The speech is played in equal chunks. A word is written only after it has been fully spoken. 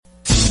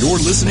You're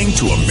listening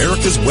to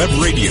America's Web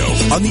Radio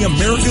on the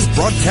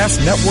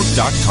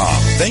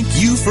AmericasBroadcastNetwork.com. Thank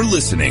you for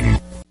listening.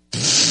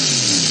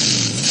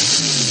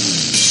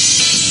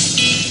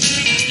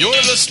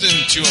 You're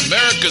listening to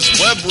America's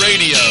Web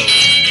Radio.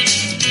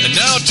 And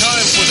now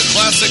time for the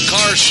Classic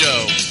Car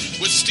Show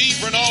with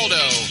Steve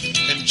Rinaldo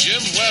and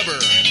Jim Weber.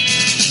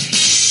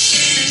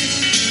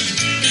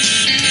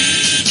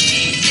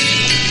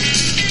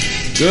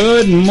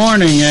 Good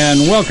morning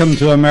and welcome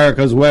to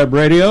America's Web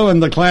Radio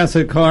and the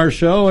Classic Car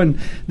Show. And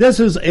this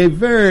is a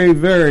very,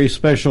 very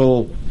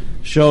special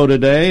show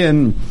today.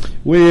 And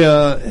we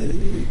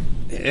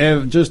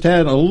have just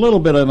had a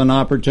little bit of an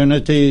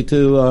opportunity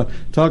to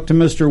talk to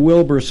Mr.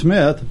 Wilbur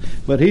Smith.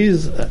 But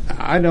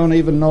I don't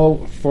even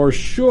know for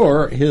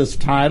sure his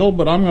title,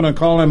 but I'm going to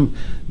call him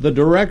the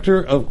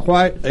director of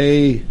quite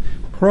a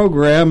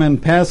program in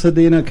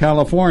Pasadena,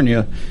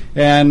 California.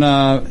 And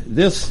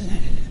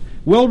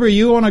Wilbur,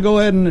 you want to go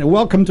ahead and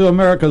welcome to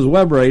America's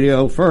Web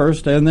Radio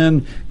first, and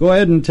then go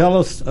ahead and tell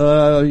us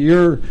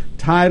your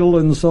title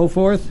and so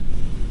forth?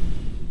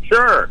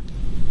 Sure.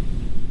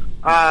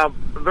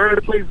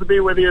 Very pleased to be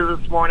with you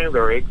this morning.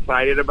 Very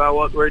excited about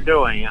what we're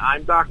doing.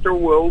 I'm Dr.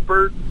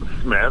 Wilbur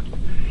Smith,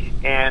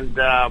 and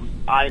I'm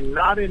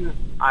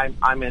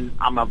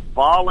a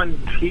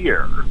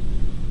volunteer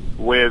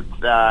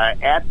with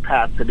at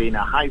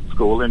Pasadena High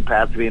School in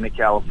Pasadena,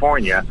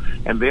 California,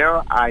 and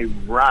there I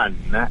run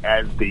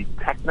as the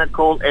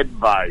technical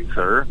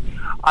advisor.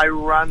 I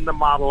run the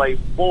Model A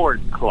Ford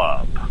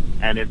Club,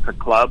 and it's a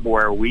club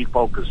where we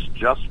focus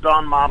just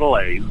on Model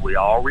A's. We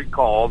all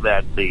recall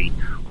that the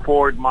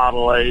Ford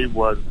Model A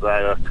was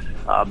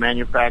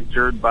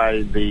manufactured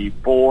by the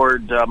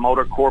Ford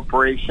Motor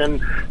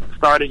Corporation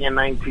starting in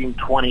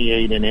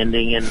 1928 and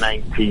ending in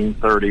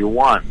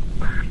 1931.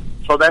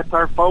 So that's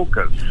our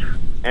focus.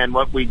 And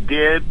what we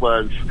did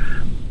was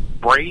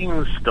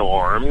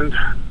brainstormed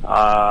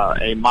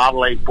a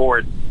Model A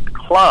Ford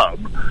Club,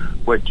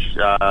 which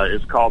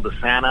is called the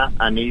Santa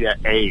Anita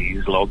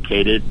A's,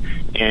 located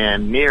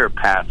near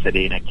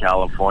Pasadena,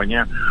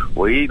 California.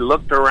 We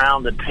looked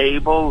around the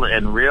table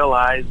and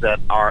realized that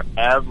our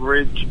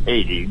average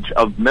age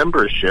of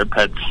membership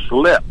had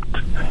slipped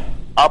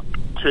up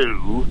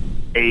to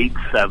age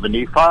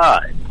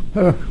 75.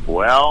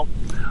 Well,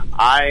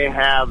 I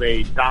have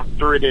a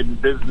doctorate in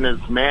business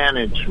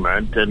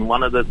management, and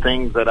one of the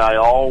things that I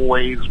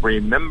always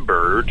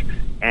remembered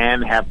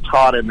and have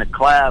taught in the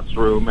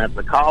classroom at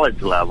the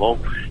college level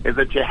is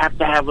that you have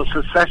to have a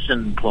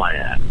succession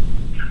plan.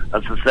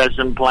 A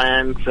succession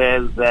plan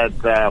says that,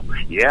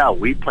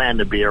 we plan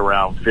to be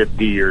around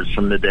 50 years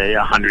from today,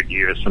 100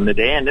 years from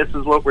today, and this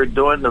is what we're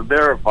doing to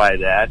verify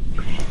that.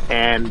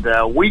 And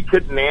we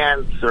couldn't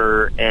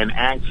answer and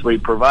actually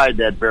provide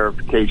that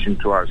verification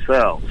to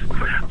ourselves.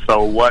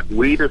 So what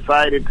we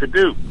decided to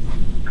do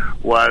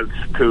was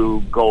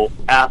to go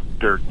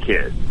after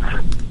kids.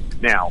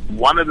 Now,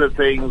 one of the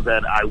things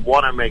that I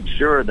want to make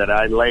sure that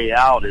I lay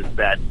out is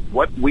that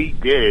what we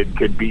did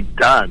could be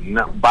done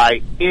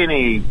by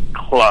any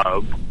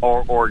club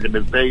or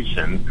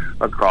organization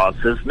across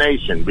this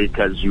nation,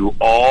 because you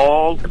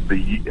all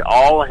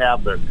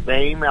have the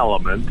same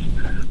elements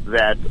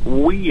that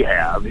we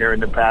have here in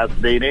the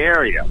Pasadena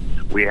area.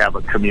 We have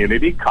a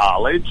community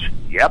college.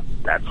 Yep,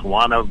 that's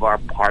one of our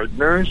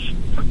partners.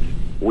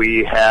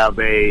 We have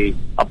a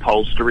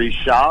upholstery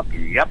shop.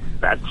 Yep,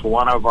 that's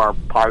one of our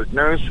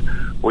partners.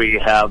 We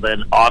have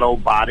an auto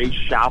body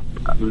shop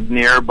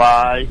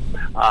nearby.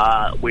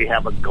 We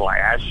have a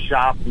glass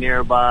shop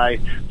nearby.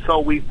 So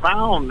we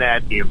found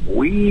that if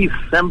we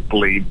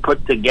simply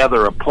put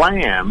together a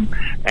plan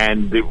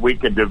and we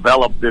could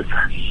develop this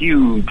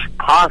huge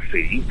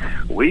posse,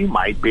 we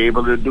might be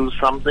able to do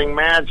something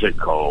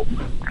magical,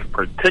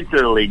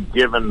 particularly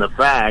given the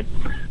fact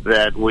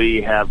that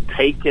we have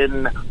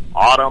taken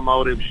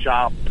automotive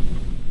shop,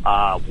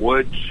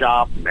 wood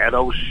shop,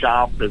 metal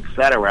shop,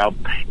 etc.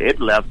 It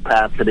left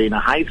Pasadena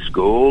High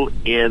School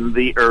in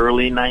the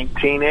early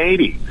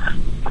 1980s.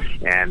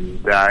 And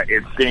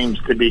it seems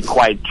to be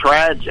quite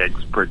tragic,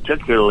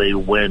 particularly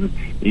when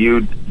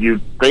you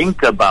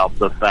think about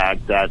the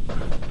fact that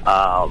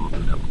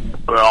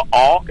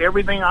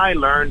everything I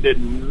learned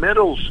in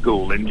middle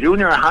school and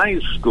junior high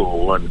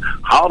school, and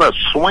how to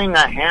swing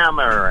a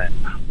hammer and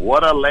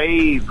what a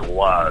lathe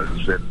was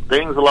and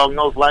things along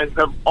those lines,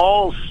 have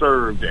all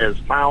served as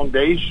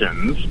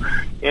foundations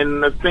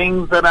in the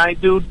things that I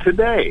do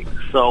today.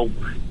 So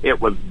it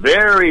was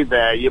very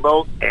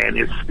valuable, and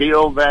it's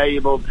still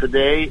valuable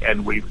today,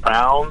 and we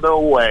found a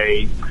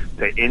way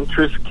to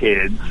interest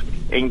kids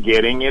in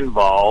getting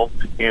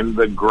involved in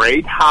the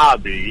great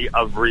hobby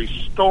of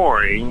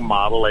restoring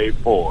Model A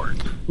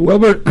Ford.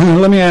 Wilbur,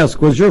 let me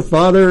ask, was your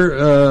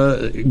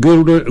father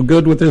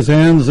good with his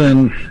hands,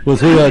 and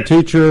was he a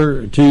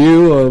teacher to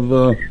you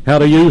of how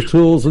to use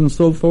tools and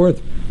so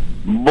forth?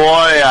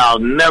 Boy, I'll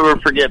never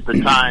forget the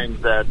times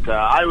that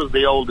I was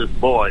the oldest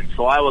boy,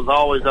 so I was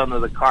always under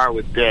the car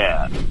with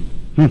Dad.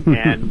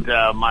 And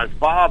my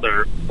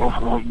father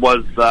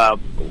was,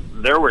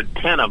 there were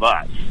 10 of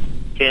us,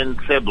 10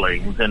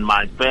 siblings in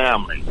my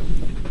family.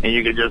 And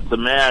you could just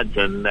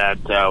imagine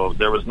that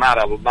there was not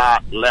a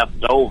lot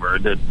left over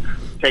to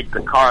take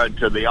the car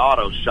to the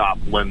auto shop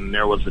when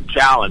there was a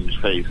challenge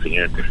facing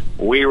it.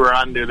 We were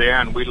under there,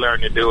 and we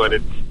learned to do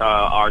it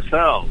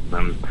ourselves.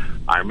 And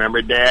I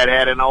remember Dad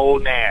had an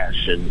old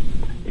Nash, and,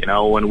 you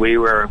know, when we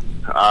were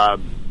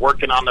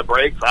working on the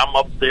brakes, I'm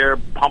up there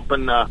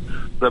pumping the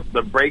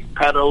brake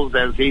pedals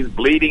as he's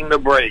bleeding the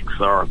brakes,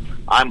 or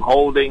I'm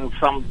holding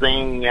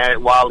something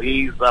while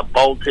he's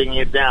bolting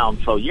it down.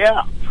 So,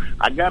 yeah,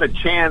 I got a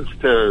chance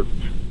to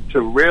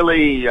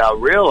really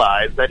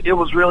realize that it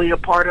was really a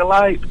part of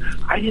life.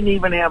 I didn't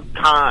even have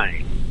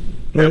time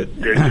to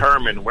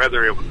determine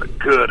whether it was a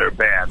good or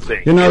bad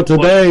thing. You know, it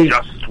today, was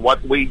just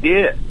what we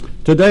did.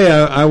 Today,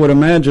 I would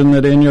imagine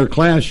that in your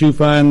class you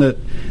find that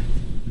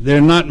there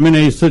are not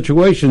many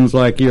situations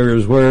like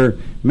yours where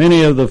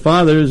many of the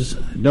fathers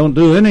don't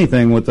do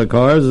anything with the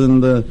cars,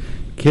 and the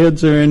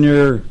kids are in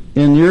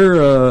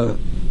your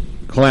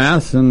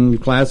class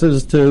and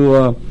classes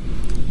to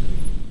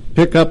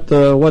pick up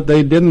what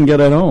they didn't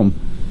get at home.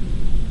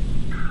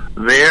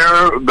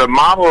 The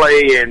Model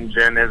A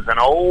engine is an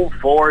old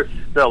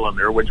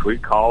four-cylinder, which we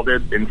called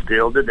it and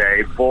still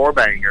today, four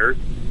bangers.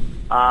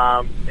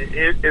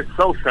 It's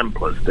so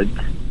simplistic.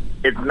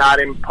 It's not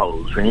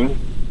imposing.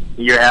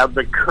 You have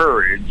the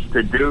courage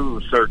to do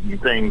certain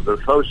things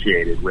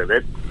associated with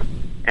it.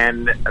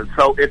 And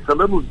so it's a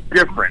little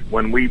different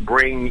when we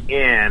bring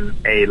in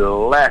a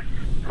less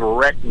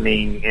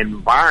threatening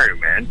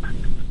environment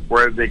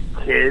where the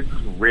kids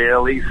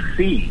really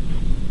see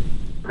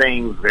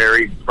things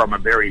from a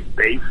very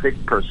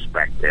basic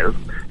perspective,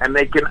 and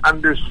they can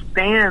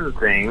understand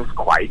things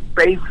quite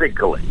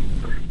basically.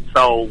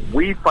 So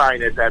we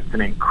find that that's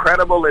an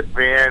incredible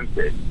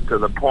advantage, to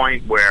the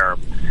point where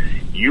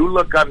you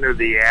look under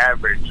the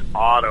average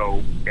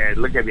auto and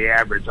look at the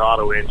average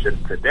auto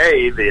engine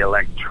today, the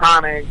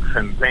electronics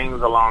and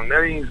things along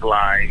these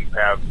lines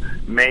have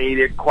made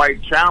it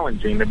quite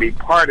challenging to be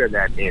part of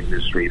that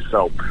industry.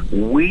 So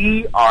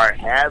we are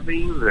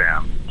having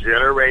them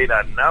generate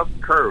enough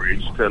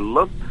courage to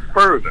look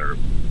further.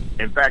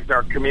 In fact,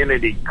 our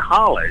community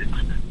college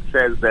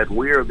says that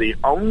we are the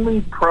only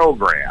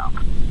program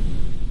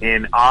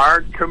in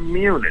our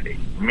community,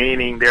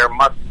 meaning there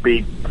must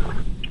be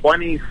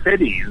 20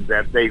 cities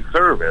that they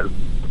service.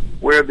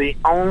 We're the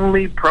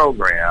only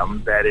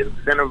program that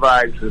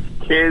incentivizes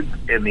kids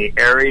in the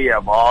area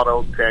of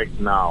auto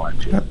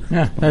technology.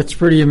 Yeah, that's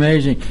pretty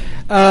amazing.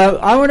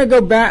 I want to go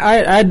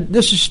back.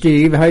 This is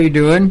Steve. How you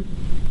doing?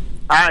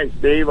 Hi,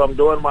 Steve. I'm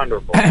doing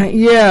wonderful.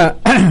 Yeah,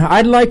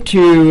 I'd like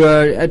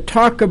to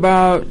talk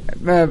about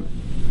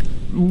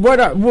what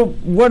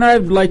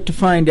I'd like to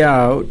find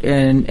out,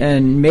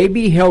 and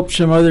maybe help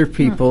some other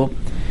people,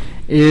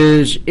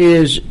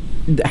 is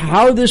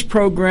how this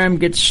program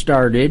gets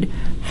started,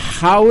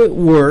 how it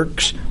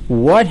works,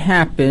 what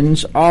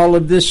happens, all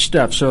of this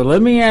stuff. So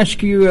let me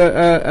ask you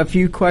a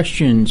few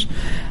questions.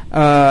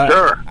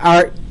 Sure.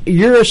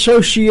 You're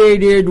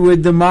associated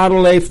with the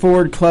Model A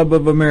Ford Club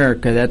of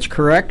America, that's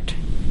correct?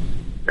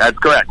 That's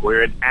correct.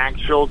 We're an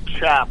actual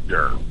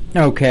chapter.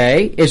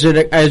 Okay. Is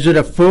it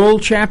a full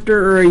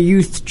chapter or a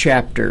youth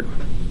chapter?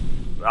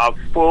 A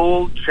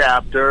full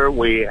chapter.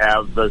 We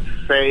have the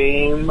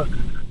same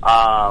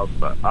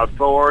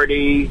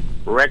authority,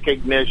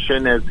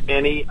 recognition as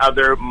any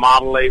other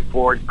Model A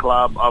Ford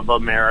Club of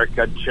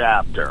America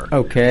chapter.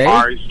 Okay.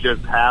 Ours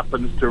just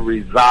happens to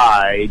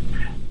reside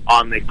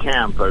on the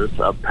campus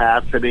of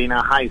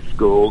Pasadena High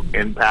School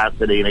in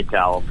Pasadena,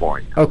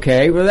 California.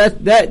 Okay, well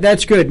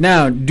that's good.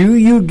 Now, do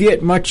you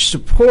get much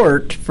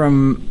support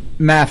from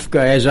MAFCA,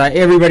 as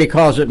everybody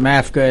calls it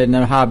MAFCA in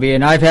the hobby,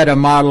 and I've had a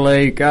Model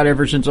A, God,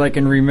 ever since I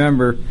can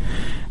remember.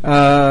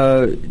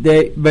 Do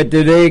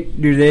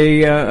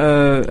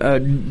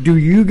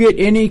you get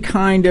any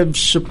kind of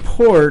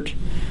support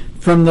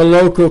from the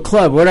local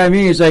club? What I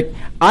mean is, like,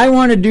 I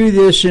want to do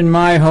this in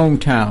my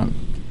hometown.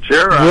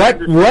 Sure.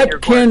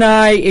 What can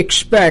I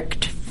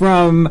expect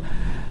from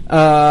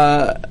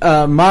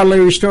Model A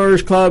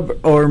Restorers Club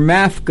or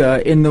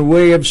MAFCA in the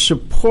way of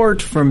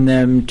support from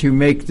them to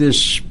make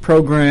this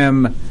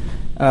program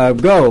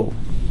go?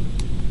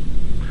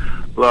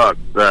 Look,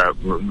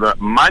 the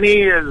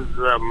money is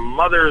the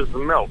mother's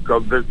milk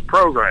of this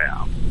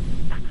program.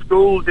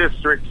 School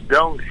districts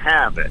don't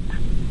have it.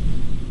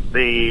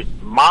 The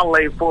Model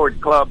A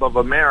Ford Club of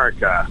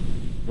America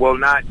will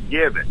not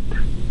give it.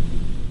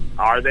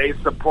 Are they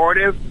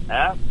supportive?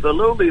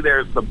 Absolutely,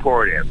 they're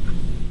supportive.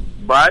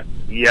 But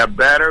you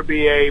better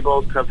be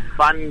able to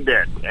fund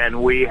it,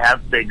 and we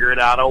have figured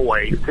out a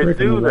way to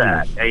do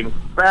that. In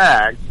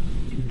fact,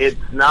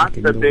 it's not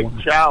the big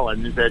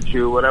challenge that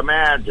you would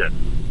imagine.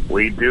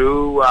 We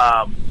do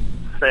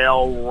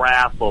sell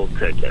raffle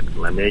tickets.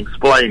 Let me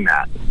explain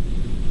that.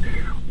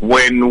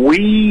 When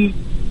we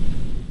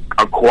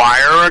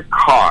acquire a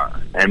car,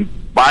 and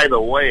by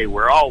the way,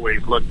 we're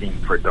always looking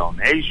for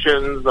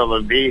donations of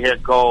a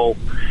vehicle,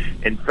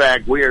 In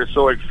fact, we are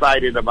so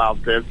excited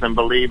about this and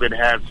believe it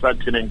has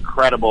such an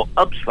incredible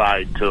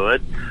upside to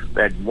it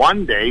that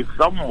one day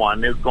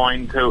someone is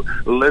going to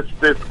list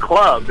this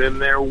club in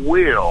their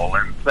will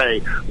and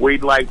say,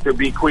 we'd like to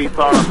bequeath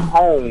our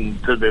home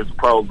to this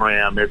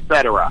program,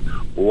 etc.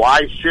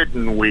 Why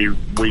shouldn't we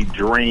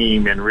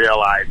dream and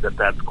realize that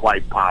that's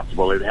quite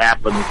possible? It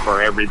happens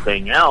for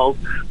everything else.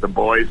 The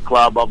Boys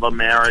Club of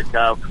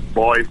America,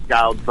 Boy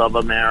Scouts of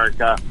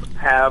America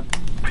have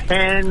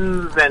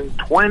tens and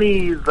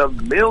 20s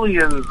of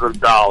millions of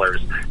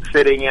dollars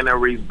sitting in a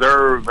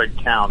reserve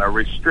account, a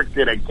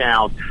restricted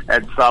account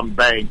at some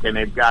bank, and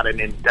they've got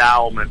an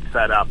endowment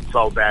set up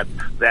so that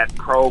that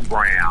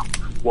program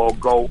will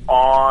go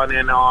on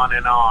and on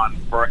and on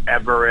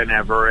forever and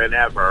ever and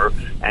ever,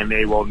 and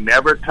they will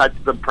never touch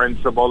the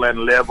principal and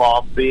live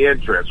off the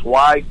interest.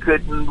 Why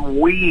couldn't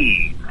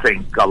we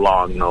think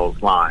along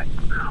those lines?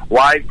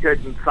 Why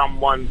couldn't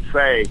someone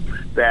say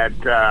that,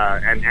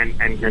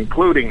 and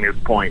concluding this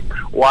point,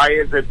 why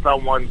is it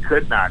someone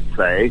could not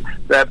say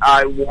that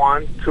I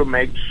want to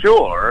make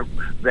sure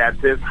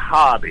that this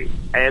hobby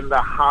and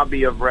the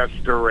hobby of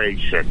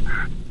restoration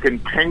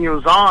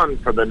continues on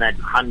for the next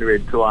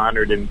 100 to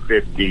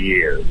 150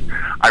 years.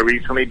 I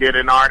recently did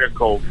an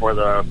article for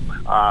the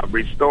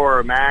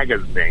Restorer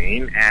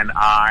magazine, and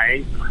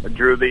I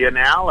drew the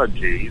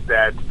analogy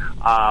that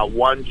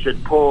one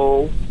should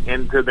go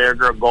into their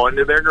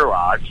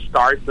garage,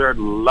 start their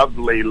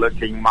lovely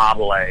looking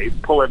Model A,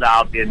 pull it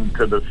out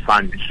into the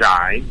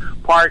sunshine,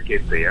 park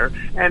it there,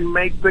 and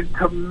make the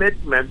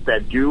commitment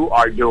that you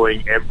are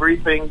doing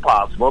everything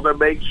possible to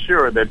make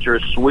sure that your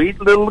sweet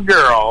little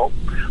girl,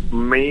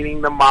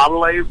 meaning the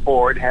Model A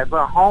Ford, has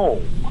a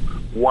home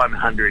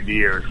 100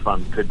 years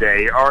from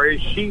today, or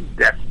is she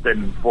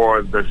destined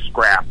for the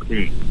scrap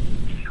heap?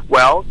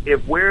 Well,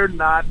 if we're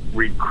not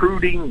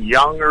recruiting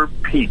younger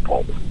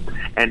people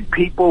and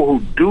people who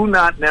do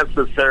not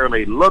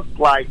necessarily look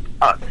like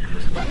us,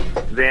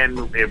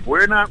 then if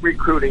we're not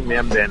recruiting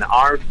them, then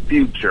our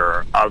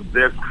future of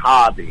this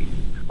hobby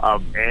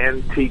of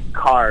antique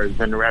cars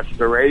and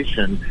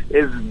restoration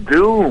is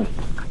doomed.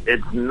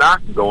 It's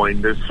not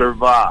going to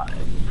survive.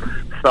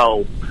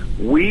 So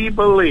we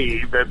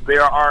believe that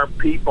there are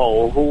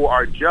people who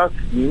are just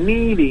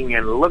needing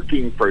and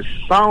looking for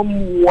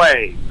some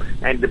way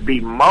and to be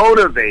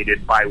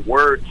motivated by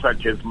words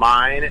such as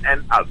mine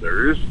and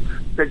others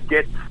to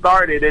get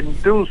started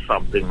and do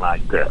something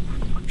like this.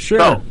 Sure.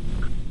 So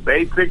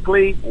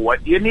basically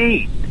what you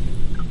need,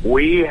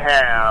 we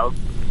have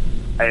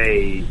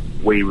a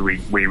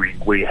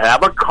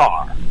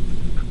car.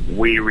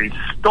 We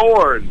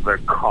restored the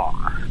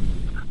car.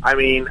 I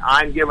mean,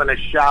 I'm giving a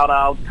shout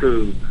out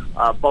to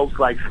folks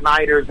like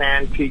Snyder's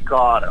Antique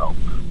Auto.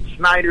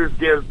 Snyder's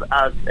gives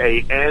us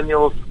a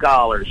annual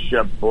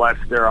scholarship, bless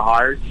their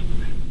hearts,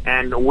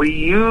 and we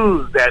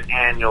use that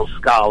annual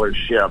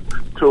scholarship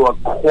to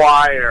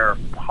acquire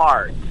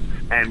parts.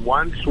 And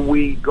once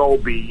we go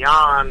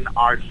beyond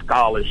our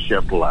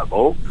scholarship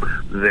level,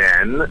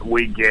 then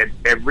we get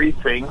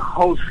everything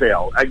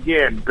wholesale.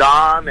 Again,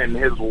 Don and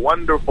his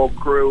wonderful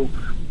crew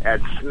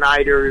at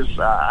Snyder's,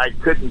 I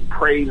couldn't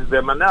praise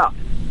them enough.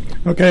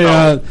 Okay,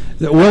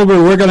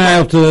 Wilbur, we're going to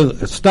have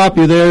to stop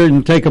you there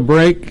and take a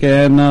break,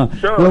 and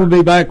sure. We'll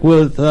be back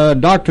with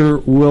Dr.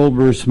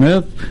 Wilbur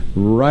Smith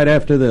right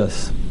after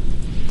this.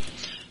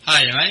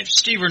 Hi, my name is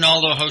Steve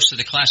Rinaldo, host of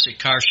the Classic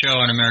Car Show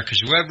on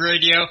America's Web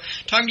Radio,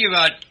 talking to you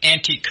about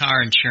antique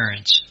car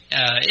insurance.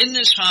 In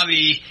this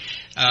hobby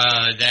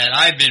that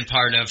I've been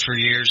part of for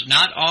years,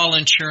 not all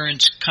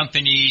insurance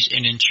companies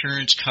and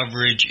insurance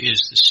coverage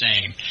is the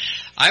same.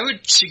 I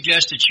would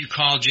suggest that you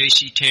call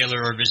J.C.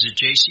 Taylor or visit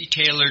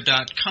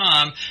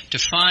jctaylor.com to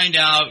find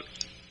out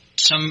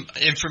some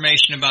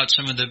information about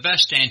some of the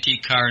best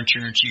antique car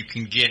insurance you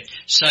can get,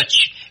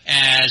 such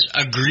as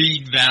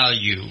agreed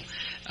value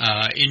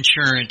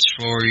insurance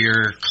for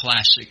your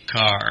classic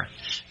car.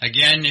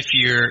 Again,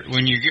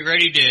 when you get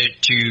ready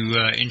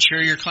to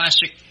insure your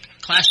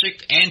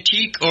classic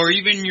antique or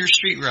even your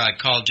street rod,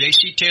 call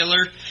J.C.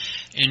 Taylor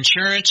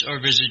Insurance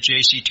or visit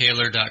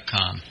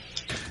jctaylor.com.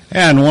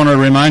 And want to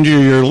remind you,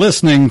 you're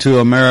listening to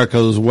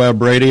America's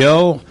Web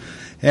Radio,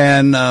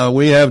 and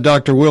we have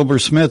Dr. Wilbur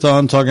Smith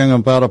on talking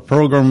about a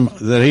program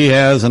that he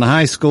has in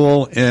high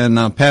school in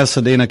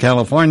Pasadena,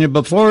 California.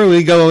 Before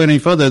we go any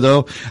further,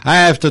 though, I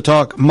have to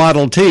talk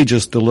Model T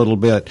just a little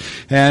bit.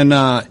 And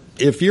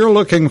if you're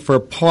looking for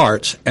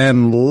parts,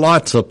 and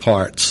lots of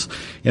parts,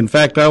 in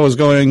fact, I was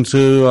going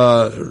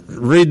to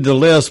read the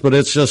list, but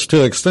it's just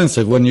too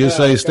extensive. When you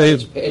say,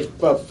 Steve? It's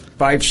about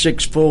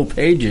 5-6 full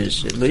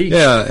pages at least.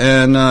 Yeah,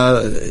 and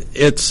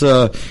it's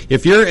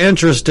if you're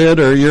interested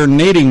or you're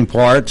needing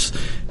parts,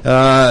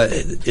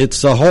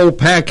 it's the whole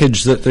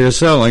package that they're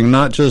selling,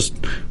 not just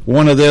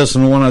one of this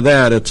and one of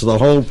that. It's the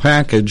whole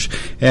package.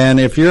 And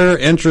if you're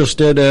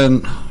interested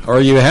in, or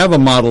you have a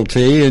Model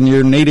T and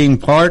you're needing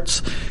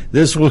parts,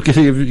 this will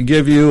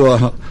give you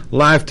a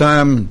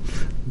lifetime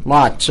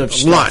Lots of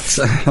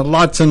stuff.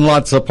 Lots and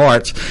lots of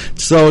parts.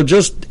 So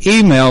just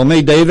email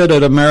me, David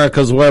at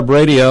America's Web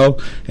Radio,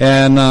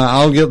 and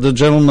I'll get the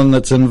gentleman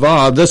that's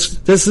involved.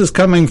 This is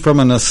coming from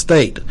an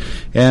estate,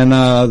 and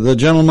the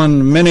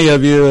gentleman, many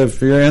of you,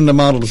 if you're into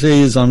Model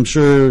Ts, I'm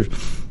sure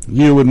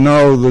you would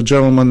know the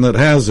gentleman that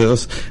has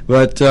this,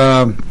 but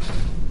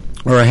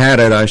or had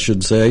it, I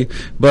should say.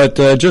 But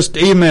just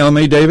email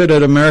me, David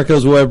at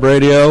America's Web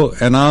Radio,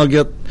 and I'll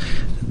get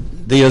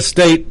the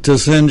estate to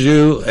send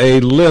you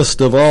a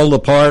list of all the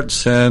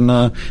parts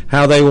and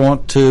how they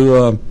want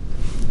to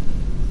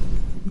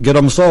get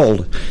them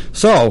sold.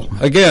 So,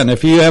 again,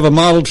 if you have a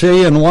Model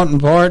T and wanting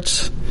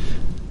parts,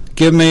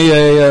 send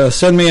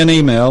me an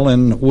email,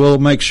 and we'll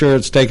make sure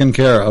it's taken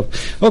care of.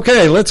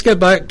 Okay, let's get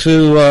back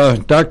to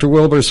Dr.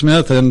 Wilbur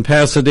Smith in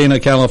Pasadena,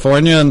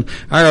 California, and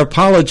our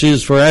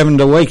apologies for having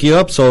to wake you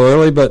up so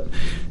early, but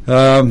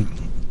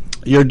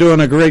you're doing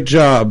a great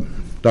job,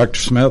 Dr.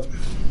 Smith.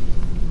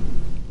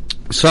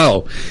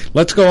 So,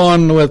 let's go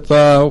on with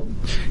how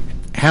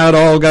it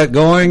all got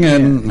going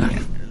and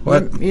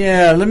what.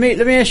 Yeah, let me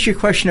ask you a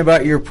question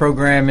about your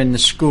program in the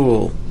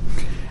school.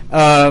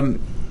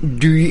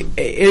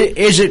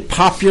 Is it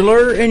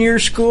popular in your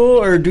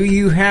school, or do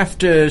you have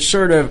to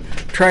sort of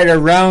try to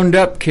round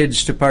up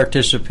kids to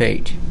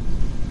participate?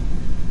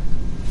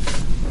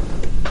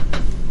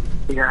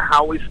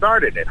 How we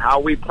started it, how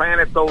we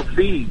planted those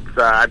seeds.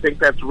 I think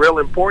that's real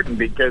important,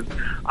 because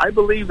I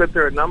believe that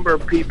there are a number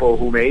of people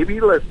who may be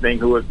listening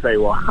who would say,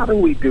 well, how do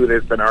we do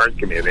this in our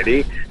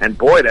community? And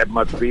boy, that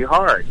must be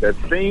hard. The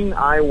thing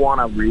I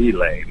want to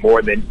relay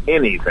more than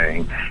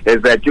anything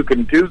is that you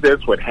can do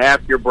this with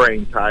half your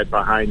brain tied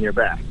behind your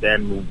back.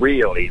 And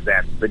really,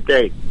 that's the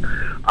case.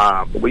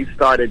 We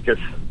started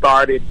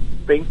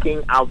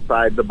thinking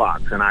outside the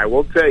box. And I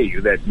will tell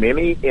you that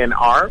many in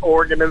our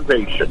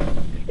organization,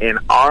 in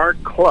our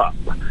club,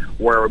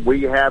 where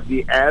we have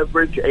the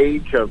average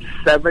age of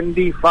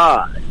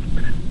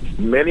 75,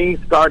 many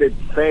started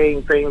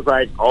saying things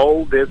like,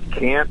 oh, this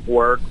can't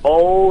work.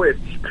 Oh, it's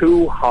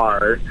too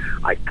hard.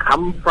 I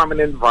come from an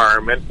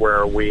environment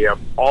where we have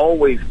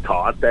always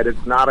taught that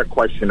it's not a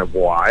question of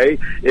why.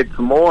 It's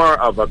more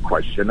of a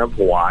question of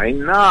why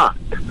not.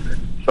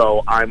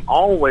 So I'm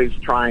always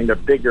trying to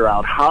figure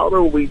out, how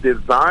do we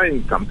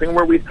design something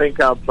where we think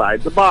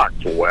outside the box?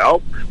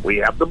 Well, we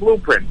have the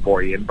blueprint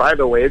for you. And by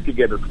the way, if you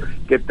get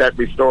that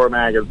Restore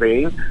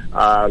magazine,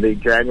 the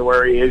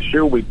January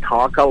issue, we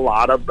talk a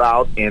lot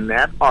about in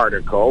that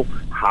article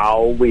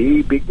how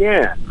we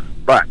began.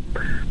 But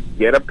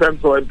get a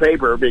pencil and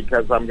paper,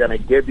 because I'm going to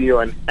give you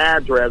an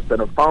address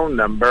and a phone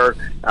number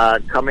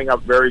coming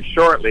up very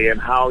shortly, and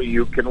how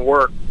you can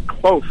work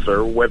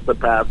closer with the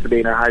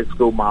Pasadena High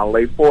School Model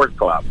A Ford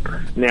Club.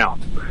 Now,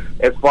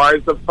 as far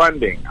as the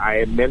funding, I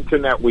had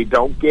mentioned that we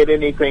don't get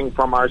anything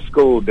from our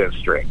school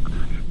district.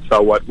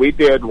 So what we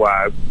did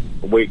was,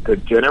 we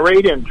could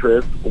generate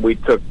interest. We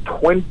took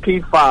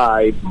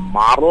 25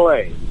 Model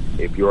A.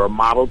 If you're a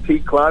Model T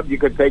club, you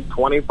could take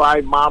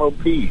 25 Model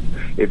Ts.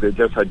 If you're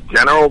just a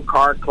general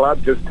car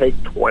club, just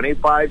take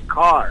 25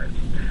 cars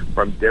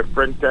from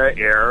different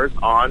areas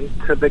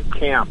onto the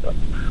campus.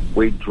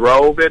 We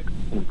drove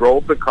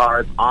the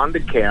cars onto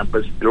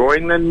campus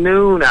during the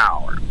noon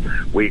hour.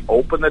 We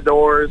opened the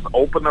doors,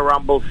 opened the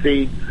rumble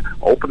seats,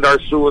 opened our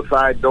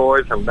suicide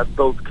doors, and let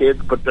those kids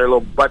put their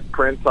little butt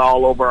prints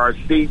all over our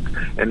seats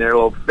and their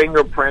little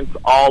fingerprints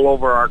all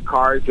over our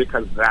cars,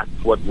 because that's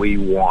what we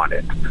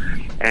wanted.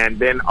 And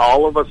then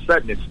all of a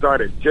sudden it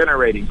started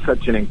generating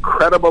such an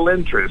incredible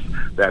interest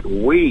that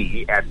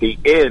we, at the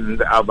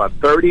end of a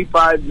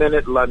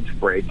 35-minute lunch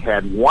break,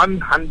 had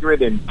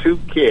 102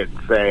 kids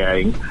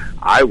saying,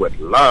 I would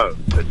love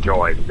to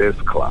join this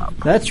club.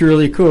 That's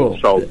really cool.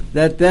 So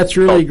that's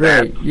really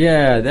great.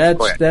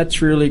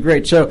 That's really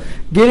great. So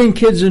getting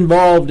kids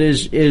involved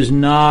is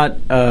not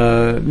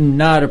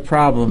a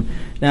problem.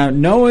 Now,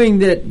 knowing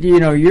that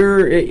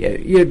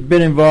you've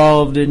been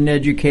involved in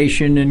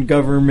education and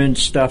government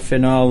stuff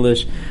and all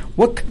this,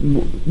 what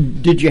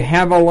did you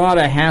have a lot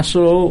of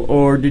hassle,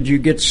 or did you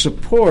get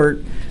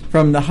support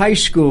from the high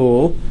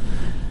school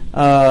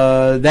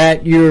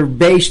that you're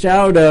based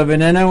out of?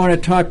 And then I want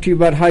to talk to you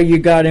about how you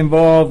got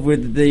involved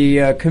with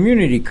the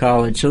community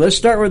college. So let's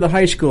start with the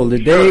high school.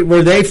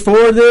 Were they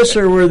for this,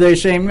 or were they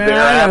saying,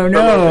 I don't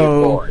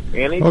know?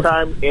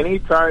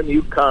 Anytime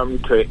you come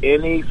to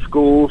any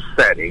school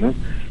setting,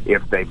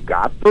 if they've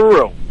got the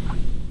room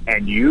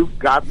and you've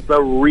got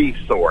the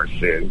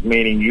resources,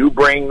 meaning you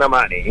bring the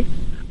money,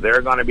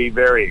 they're going to be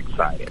very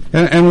excited.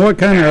 And what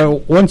kind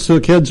of, once the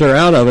kids are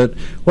out of it,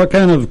 what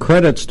kind of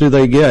credits do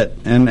they get?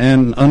 And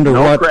under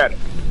no what? Credit.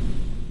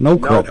 No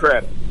credit. No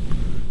credit.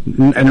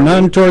 And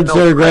none towards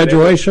their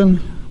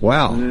graduation?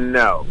 Wow.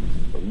 No.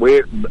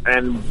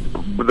 And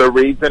the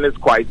reason is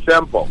quite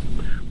simple.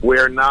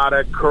 We're not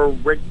a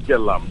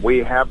curriculum. We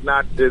have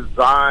not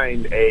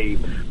designed a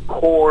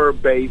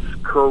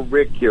core-based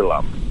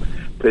curriculum.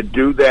 To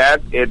do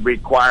that, it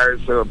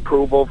requires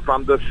approval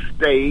from the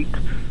state,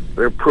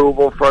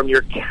 approval from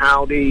your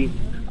county,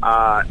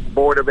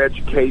 Board of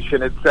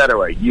Education,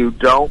 etc. You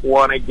don't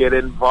want to get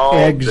involved.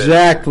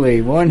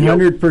 Exactly,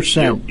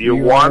 100%. You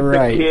want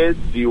the kids,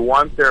 you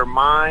want their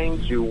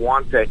minds, you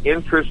want to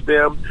interest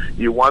them,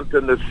 you want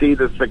them to see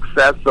the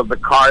success of the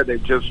car they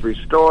just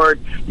restored,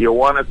 you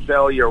want to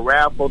sell your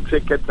raffle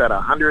tickets at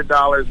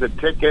 $100 a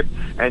ticket,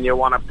 and you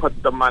want to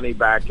put the money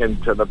back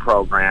into the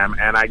program.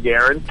 And I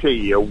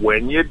guarantee you,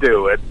 when you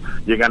do it,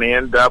 you're going to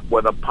end up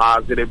with a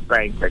positive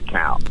bank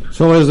account.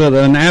 So is it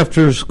an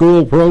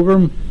after-school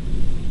program?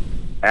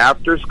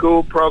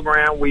 After-school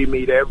program. We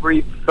meet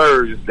every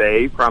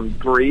Thursday from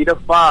 3 to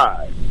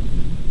 5.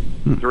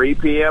 3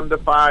 p.m. to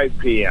 5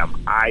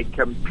 p.m. I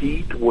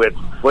compete with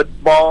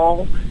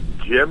football,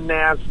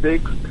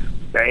 gymnastics,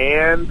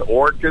 band,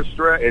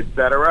 orchestra,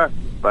 etc.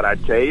 But I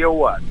tell you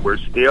what, we're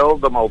still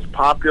the most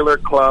popular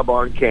club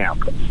on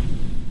campus.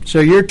 So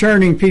you're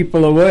turning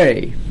people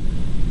away?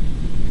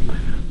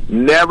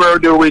 Never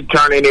do we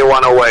turn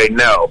anyone away,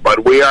 no,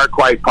 but we are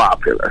quite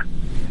popular.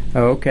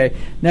 Okay.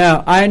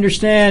 Now, I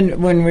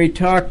understand when we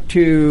talked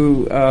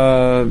to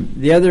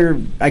the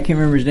other, I can't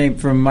remember his name,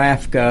 from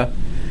MAFCA,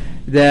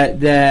 that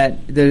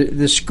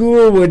the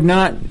school would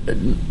not,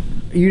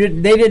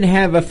 they didn't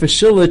have a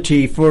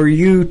facility for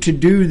you to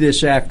do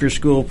this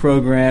after-school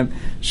program,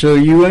 so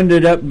you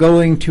ended up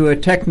going to a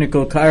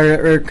technical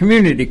or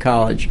community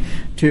college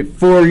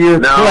for your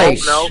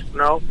place. No.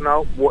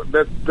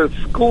 The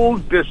school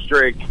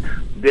district,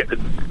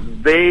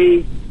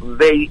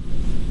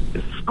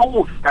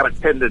 schools have a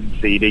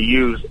tendency to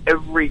use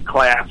every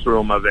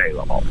classroom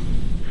available.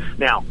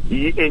 Now,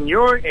 in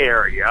your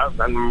area,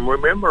 and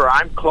remember,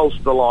 I'm close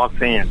to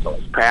Los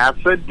Angeles.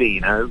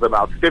 Pasadena is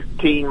about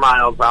 15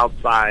 miles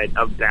outside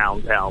of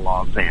downtown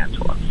Los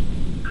Angeles.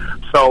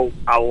 So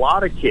a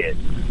lot of kids,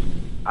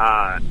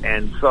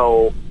 and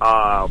so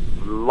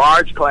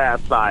large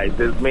class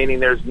sizes, meaning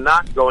there's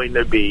not going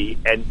to be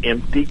an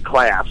empty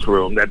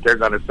classroom that they're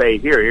going to say,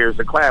 here's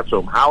a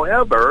classroom.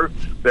 However,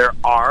 there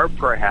are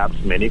perhaps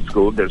many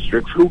school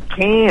districts who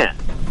can.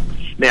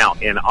 Now,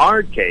 in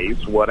our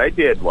case, what I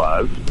did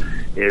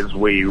is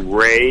we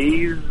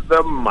raised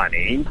the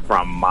money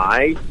from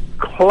my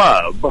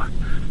club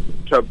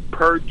to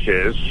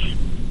purchase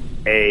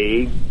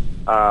a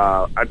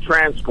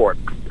transport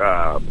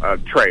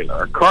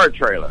trailer, a car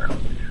trailer.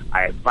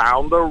 I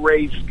found a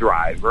race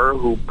driver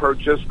who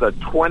purchased a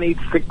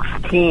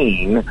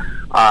 2016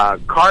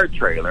 car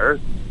trailer,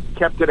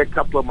 kept it a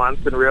couple of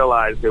months and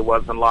realized it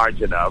wasn't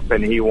large enough,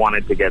 and he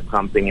wanted to get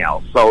something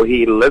else. So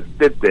he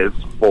listed this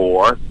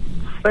for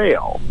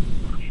sale.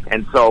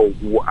 And so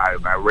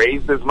I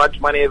raised as much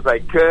money as I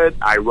could.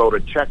 I wrote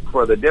a check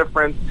for the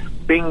difference.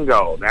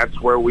 Bingo. That's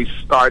where we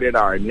started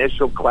our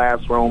initial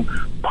classroom,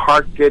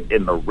 parked it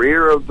in the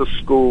rear of the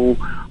school,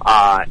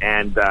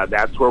 and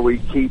that's where we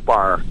keep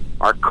our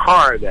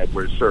car that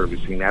we're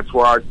servicing. That's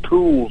where our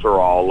tools are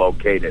all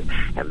located.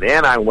 And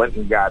then I went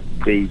and got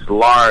these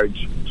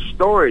large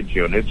storage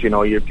units. You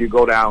know, if you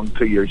go down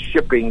to your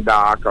shipping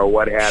dock or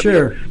what have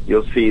you,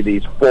 you'll see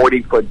these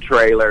 40-foot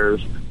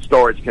trailers,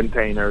 storage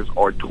containers,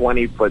 or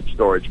 20-foot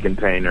storage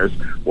containers.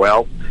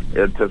 Well,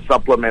 to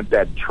supplement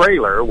that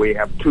trailer, we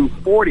have two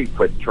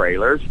 40-foot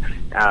trailers,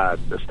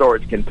 the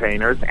storage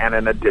containers, and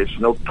an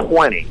additional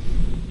 20.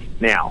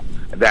 Now,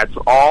 that's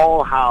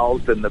all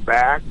housed in the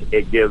back.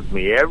 It gives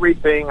me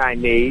everything I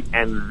need.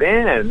 And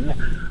then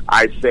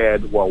I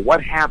said, well,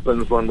 what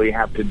happens when we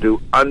have to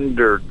do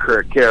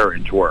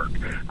undercarriage work?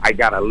 I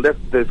got to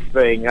lift this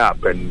thing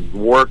up and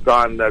work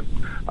on the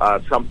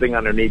something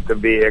underneath the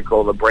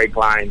vehicle, the brake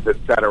lines,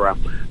 etc.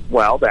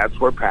 Well, that's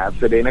where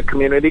Pasadena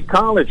Community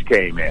College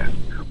came in.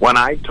 When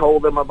I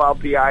told them about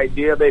the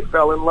idea, they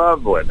fell in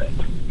love with it.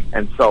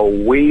 And so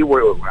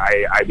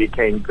I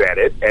became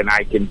vetted, and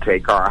I can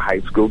take our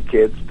high school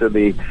kids to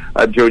the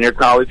junior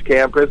college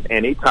campus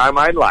anytime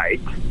I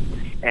like,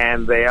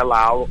 and they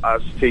allow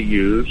us to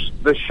use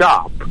the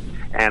shop.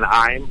 And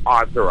I'm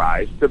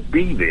authorized to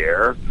be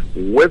there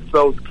with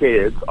those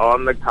kids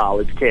on the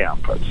college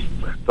campus.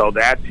 So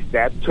that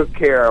took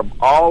care of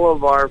all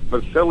of our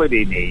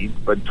facility needs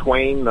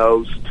between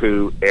those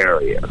two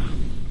areas.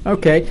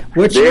 Okay.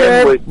 What's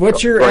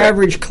your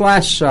average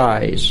class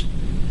size?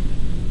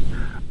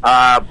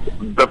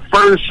 The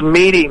first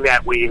meeting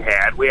that we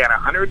had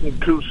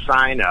 102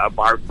 sign up.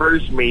 Our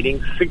first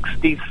meeting,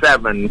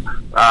 67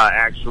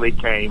 actually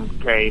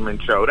came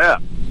and showed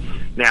up.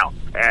 Now,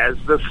 as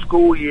the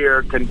school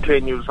year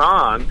continues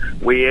on,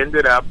 we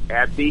ended up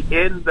at the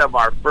end of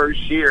our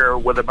first year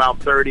with about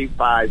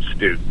 35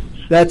 students.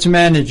 That's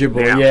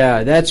manageable.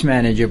 Yeah, that's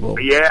manageable.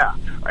 Yeah.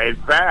 In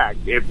fact,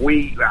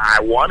 I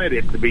wanted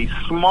it to be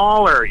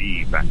smaller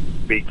even,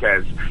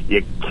 because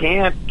you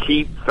can't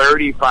keep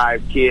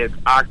 35 kids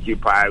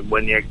occupied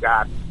when you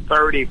got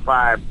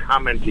 35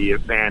 coming to you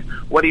saying,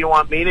 what do you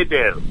want me to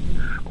do?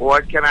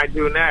 What can I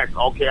do next?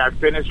 Okay, I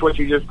finished what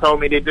you just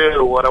told me to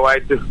do. What do I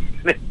do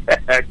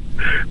next?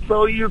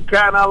 So you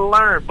kind of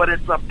learn, but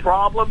it's a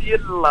problem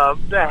you'd love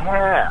to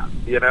have,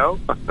 you know?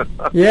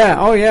 Yeah,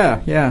 oh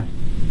yeah.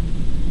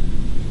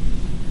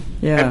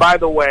 And by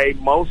the way,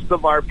 most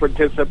of our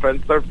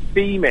participants are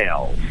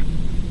females.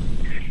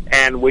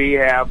 and we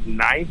have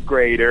ninth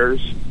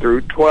graders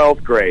through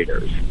 12th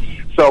graders.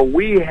 So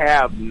we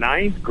have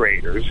ninth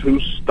graders who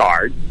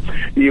start.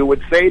 You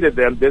would say to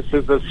them, this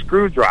is a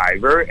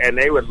screwdriver, and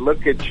they would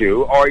look at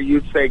you, or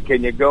you'd say,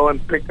 can you go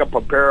and pick up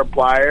a pair of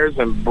pliers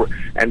and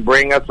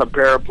bring us a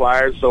pair of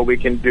pliers so we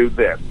can do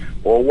this?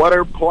 Well, what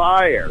are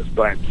pliers?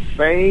 That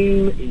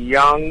same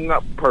young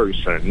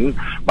person,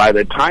 by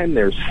the time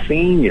they're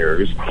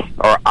seniors,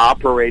 are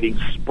operating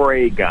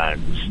spray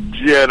guns,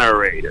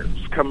 generators,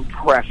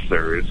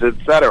 compressors,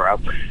 etc.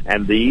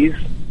 And these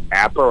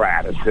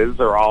apparatuses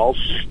are all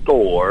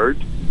stored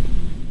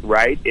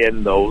right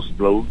in those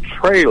little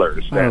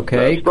trailers,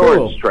 storage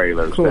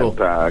trailers,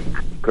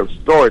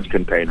 storage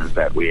containers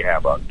that we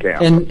have on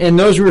campus. And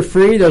those were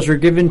free? Those were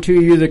given to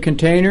you, the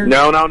containers?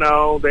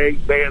 No. They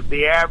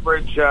the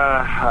average,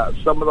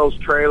 some of those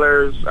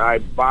trailers, I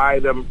buy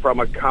them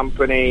from a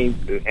company,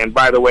 and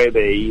by the way,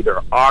 they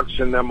either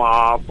auction them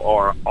off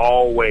or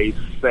always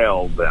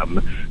sell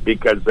them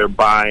because they're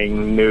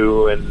buying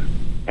new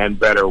and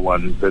better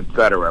ones,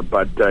 etc.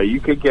 But you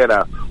could get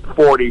a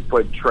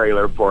 40-foot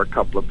trailer for a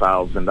couple of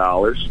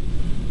 $1,000,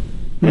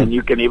 and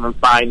you can even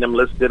find them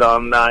listed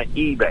on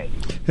eBay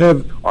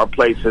or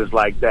places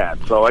like that.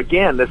 So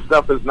again, this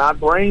stuff is not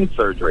brain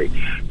surgery.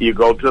 You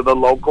go to the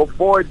local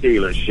Ford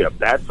dealership.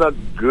 That's a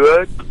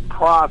good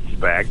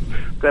prospect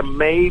to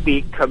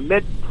maybe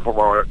commit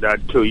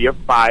to you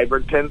 $5,000 or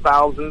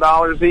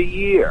 $10,000 a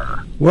year.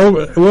 Well,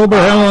 Wilbur,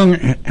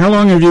 how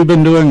long have you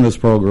been doing this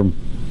program?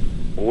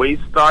 We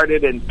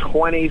started in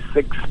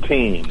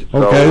 2016,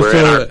 so okay, we're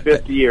in our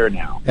fifth year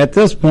now. At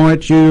this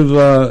point, you've,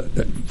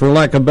 for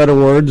lack of better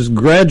words,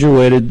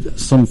 graduated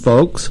some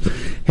folks.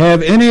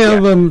 Have any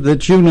of them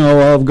that you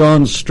know of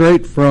gone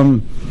straight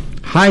from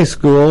high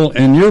school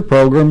in your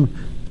program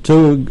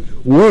to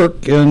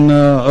work in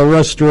a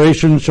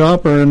restoration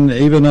shop or in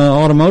even an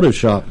automotive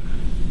shop?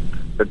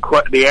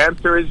 The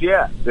answer is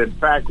yes. In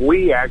fact,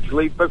 we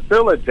actually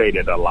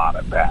facilitated a lot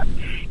of that.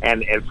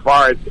 And as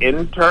far as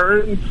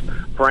interns,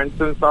 for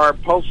instance, our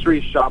upholstery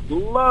shop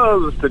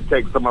loves to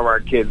take some of our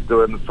kids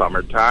during the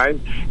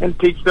summertime and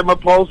teach them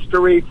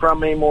upholstery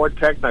from a more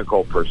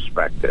technical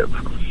perspective.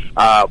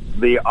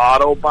 The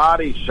auto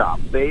body shop,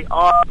 they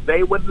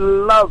would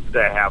love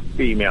to have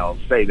females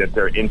say that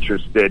they're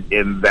interested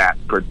in that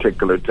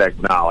particular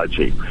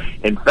technology.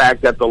 In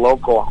fact, at the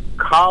local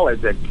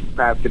college, at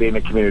Pasadena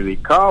Community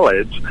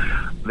College,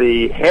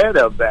 the head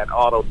of that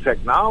auto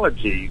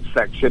technology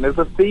section is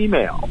a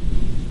female.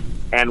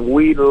 And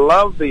we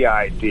love the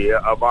idea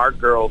of our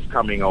girls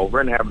coming over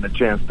and having a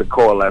chance to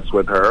coalesce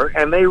with her,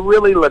 and they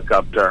really look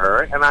up to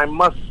her. And I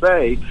must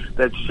say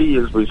that she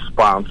is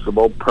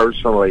responsible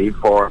personally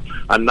for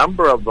a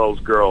number of those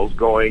girls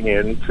going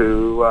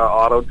into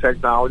auto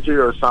technology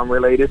or some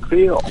related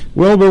field.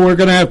 Wilbur, we're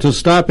going to have to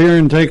stop here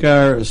and take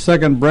our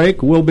second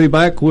break. We'll be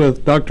back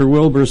with Dr.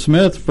 Wilbur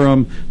Smith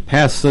from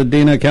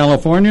Pasadena,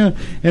 California,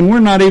 and we're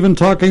not even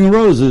talking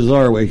roses,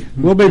 are we?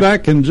 We'll be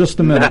back in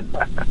just a minute.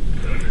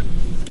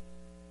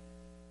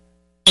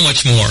 So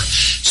much more.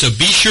 So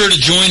be sure to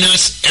join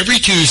us every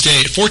Tuesday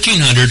at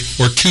 1400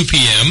 or 2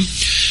 p.m.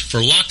 for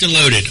Locked and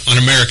Loaded on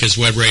America's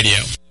Web Radio.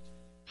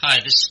 Hi,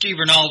 this is Steve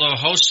Rinaldo,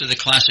 host of the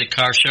Classic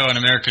Car Show on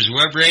America's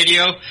Web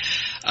Radio.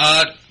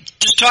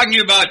 Just talking to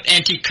you about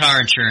antique car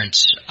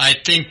insurance. I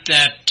think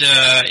that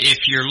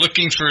if you're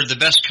looking for the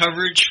best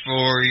coverage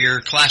for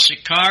your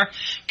classic car,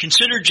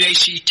 consider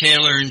J.C.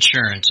 Taylor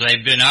Insurance.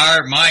 They've been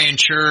my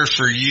insurer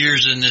for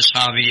years in this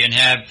hobby and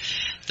have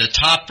the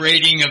top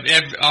rating of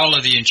all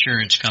of the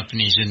insurance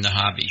companies in the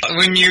hobby.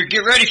 When you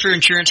get ready for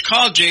insurance,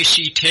 call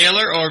J.C.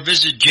 Taylor or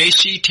visit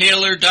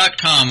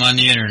jctaylor.com on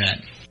the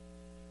Internet.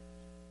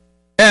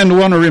 And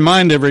want to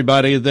remind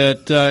everybody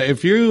that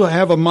if you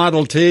have a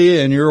Model T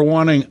and you're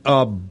wanting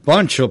a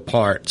bunch of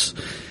parts,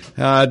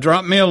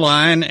 drop me a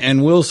line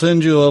and we'll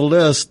send you a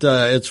list.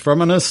 It's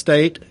from an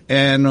estate,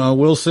 and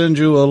we'll send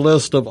you a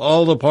list of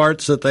all the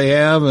parts that they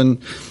have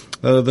and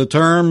the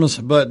terms,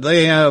 but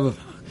they have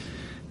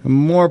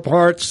more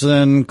parts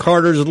than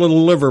Carter's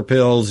little liver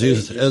pills,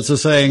 as the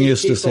saying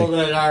used to say. People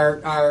that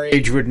our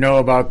age would know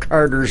about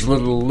Carter's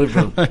little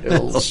liver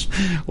pills.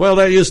 Well,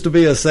 that used to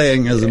be a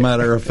saying, as a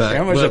matter of fact.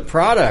 It was a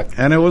product.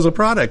 And it was a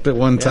product at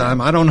one time.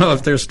 I don't know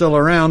if they're still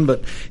around,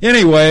 but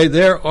anyway,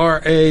 there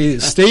are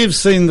Steve's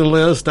seen the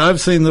list,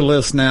 I've seen the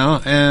list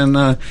now,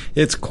 and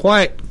it's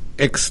quite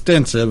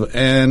extensive,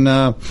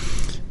 and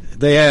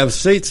they have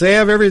seats. They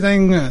have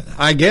everything,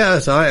 I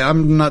guess.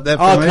 I'm not that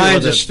familiar with it. All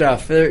kinds of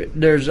stuff.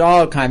 There's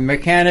all kinds.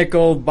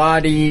 Mechanical,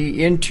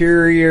 body,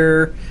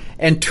 interior,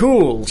 and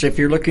tools. If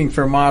you're looking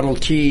for Model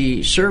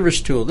T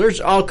service tool, there's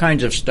all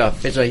kinds of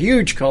stuff. It's a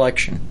huge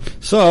collection.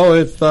 So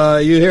if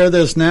you hear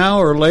this now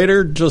or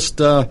later, just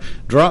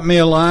drop me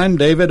a line,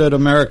 David at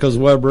America's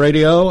Web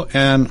Radio,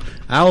 and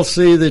I'll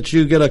see that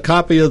you get a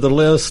copy of the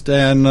list,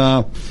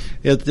 and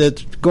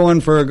it's going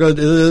for a good.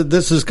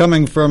 This is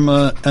coming from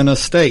an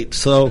estate,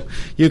 so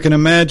you can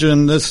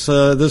imagine this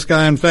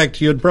guy. In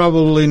fact, you'd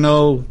probably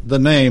know the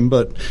name,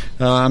 but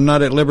I'm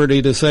not at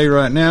liberty to say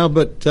right now.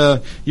 But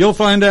you'll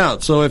find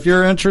out. So if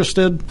you're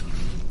interested,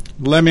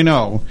 let me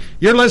know.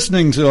 You're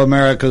listening to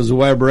America's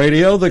Web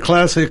Radio, the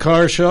Classic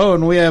Car Show,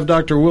 and we have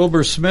Dr.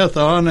 Wilbur Smith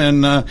on.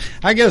 And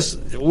I guess,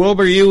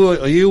 Wilbur,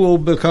 you will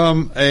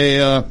become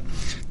a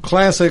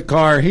classic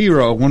car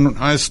hero. When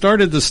I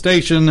started the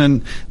station,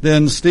 and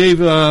then Steve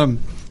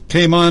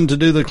came on to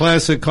do the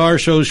Classic Car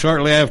Show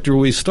shortly after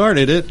we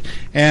started it,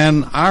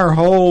 and our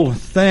whole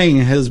thing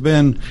has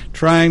been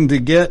trying to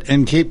get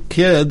and keep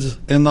kids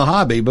in the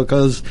hobby,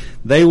 because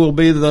they will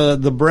be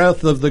the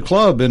breath of the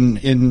club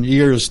in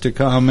years to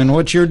come. And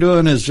what you're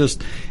doing is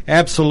just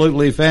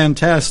absolutely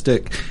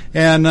fantastic.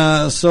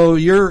 And so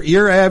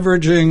you're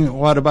averaging,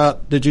 what,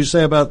 about, did you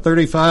say about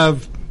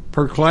 35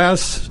 per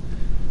class?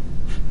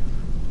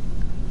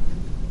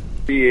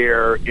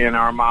 Year in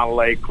our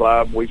Model A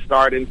Club. We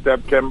start in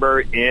September,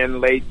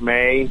 in late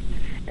May,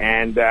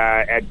 and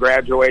at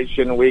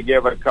graduation we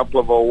give a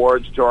couple of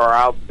awards to our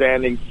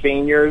outstanding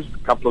seniors, a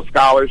couple of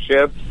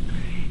scholarships,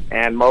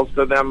 and most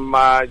of them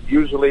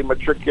usually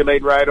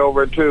matriculate right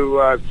over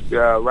to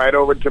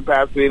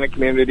Pasadena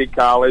Community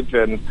College,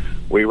 and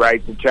we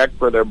write the check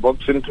for their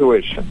books and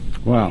tuition.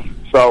 Wow.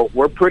 So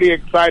we're pretty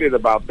excited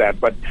about that.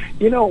 But,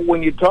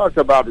 when you talk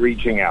about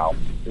reaching out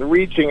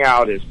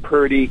is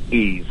pretty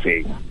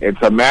easy.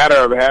 It's a matter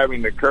of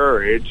having the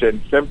courage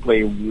and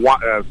simply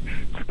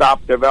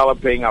stop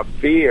developing a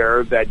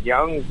fear that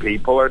young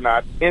people are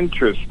not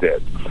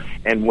interested.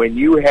 And when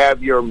you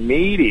have your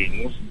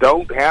meetings,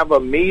 don't have a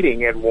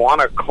meeting at 1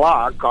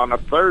 o'clock on a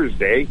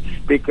Thursday,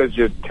 because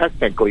you're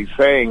technically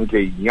saying to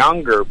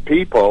younger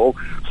people,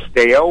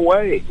 stay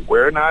away.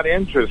 We're not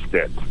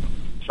interested.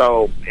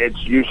 So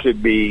you should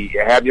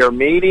have your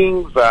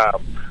meetings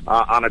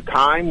on a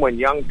time when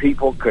young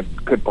people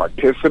could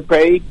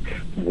participate,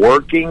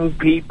 working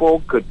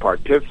people could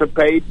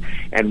participate,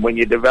 and when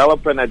you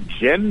develop an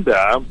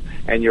agenda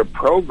and your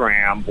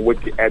program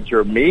at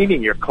your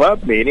meeting, your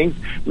club meetings,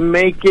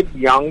 make it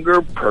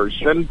younger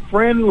person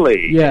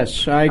friendly.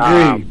 Yes, I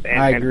agree.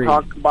 And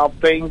talk about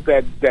things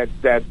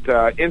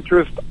that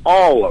interest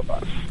all of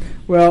us.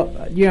 Well,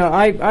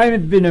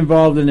 I've been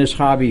involved in this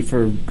hobby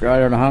for I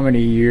don't know how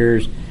many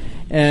years,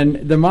 and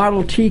the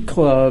Model T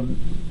Club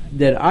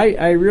that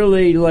I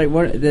really like,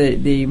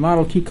 the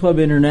Model T Club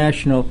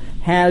International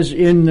has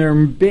in their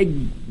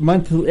big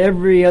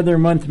every other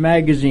month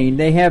magazine,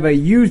 they have a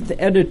youth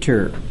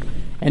editor,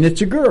 and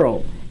it's a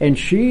girl, and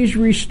she's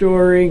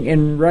restoring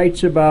and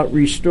writes about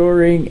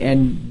restoring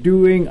and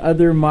doing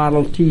other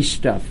Model T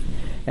stuff.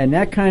 And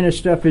that kind of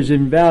stuff is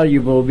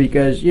invaluable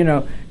because,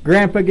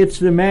 Grandpa gets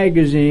the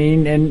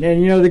magazine, and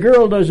the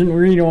girl doesn't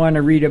really want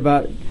to read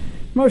about,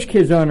 most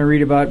kids don't want to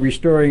read about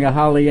restoring a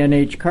Holley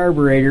NH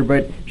carburetor,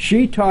 but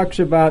she talks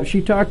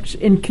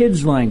in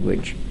kids'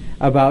 language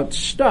about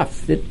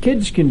stuff that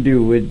kids can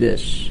do with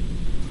this.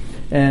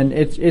 And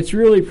it's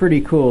really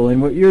pretty cool.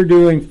 And what you're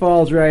doing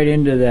falls right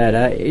into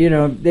that.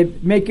 They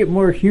make it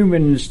more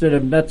human instead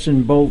of nuts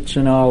and bolts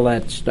and all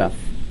that stuff.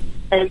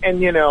 And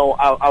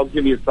I'll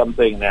give you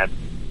something that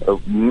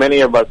many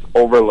of us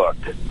overlook.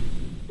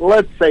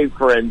 Let's say,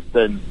 for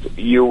instance,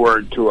 you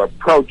were to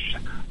approach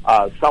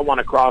someone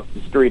across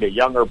the street, a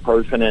younger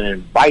person, and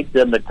invite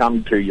them to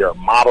come to your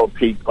Model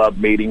T Club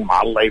meeting,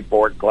 Model A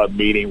Ford Club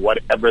meeting,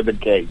 whatever the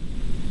case.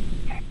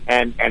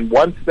 And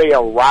once they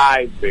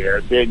arrive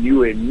there, then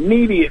you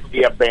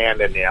immediately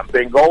abandon them.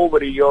 Then go over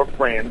to your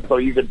friends so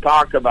you can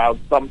talk about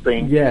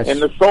something in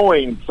the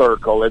sewing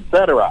circle,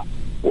 etc.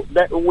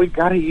 We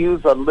got to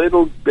use a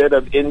little bit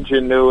of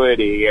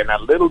ingenuity and a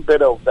little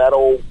bit of that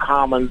old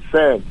common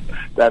sense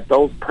that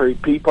those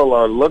people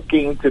are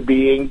looking to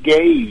be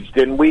engaged,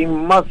 and we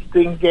must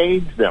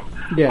engage them.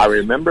 Yes. I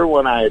remember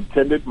when I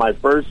attended my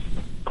first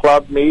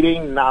club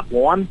meeting, not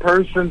one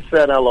person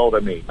said hello to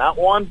me. Not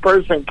one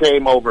person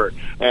came over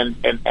and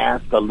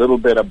asked a little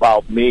bit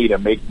about me to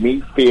make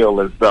me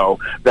feel as though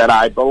that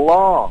I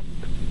belonged.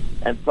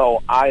 And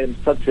so I am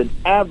such an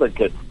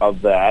advocate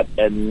of that,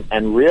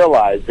 and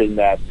realizing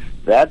that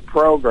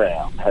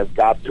program has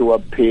got to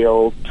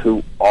appeal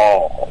to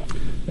all.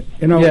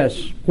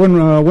 Yes.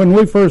 When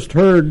we first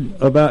heard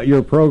about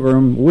your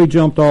program, we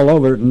jumped all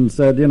over it and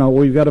said,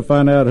 we've got to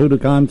find out who to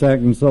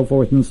contact and so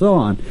forth and so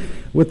on.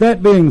 With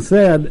that being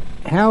said,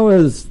 how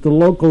is the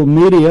local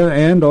media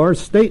and or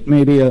state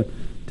media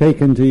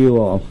taken to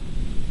you all?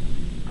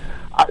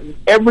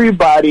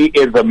 Everybody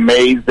is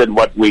amazed at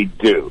what we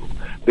do.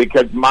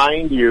 Because,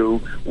 mind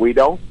you, we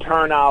don't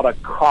turn out a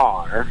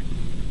car,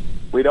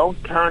 we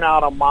don't turn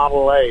out a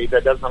Model A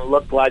that doesn't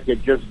look like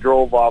it just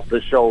drove off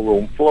the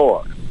showroom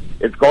floor.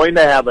 It's going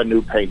to have a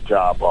new paint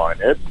job on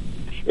it.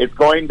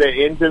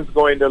 The engine's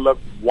going to look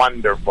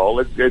wonderful.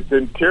 Its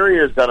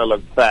interior is going to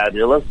look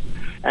fabulous.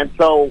 And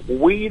so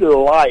we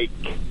like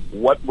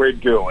what we're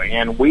doing,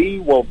 and we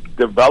will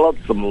develop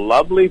some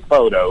lovely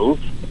photos.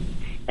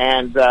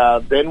 And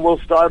then we'll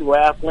start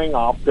raffling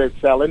off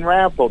selling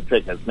raffle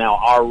tickets. Now,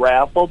 our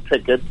raffle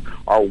tickets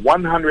are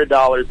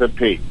 $100 a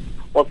piece.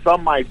 Well,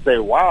 some might say,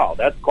 wow,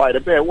 that's quite a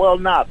bit. Well,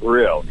 not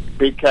really,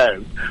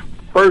 because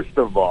first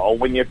of all,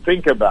 when you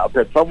think about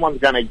that,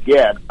 someone's going to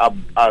get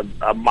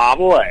a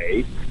Model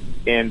A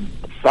in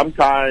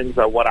sometimes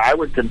what I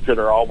would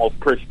consider almost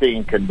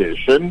pristine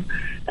condition,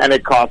 and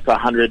it costs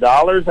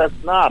 $100.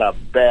 That's not a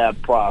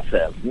bad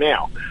process.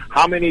 Now,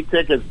 how many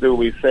tickets do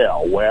we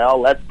sell? Well,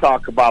 let's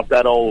talk about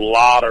that old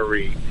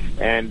lottery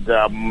and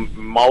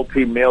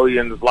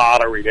multi-millions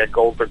lottery that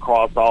goes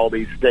across all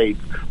these states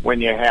when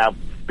you have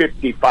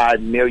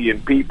 55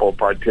 million people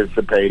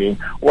participating.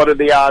 What are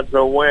the odds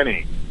of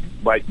winning?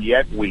 But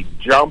yet we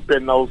jump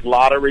in those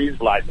lotteries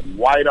like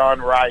white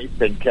on rice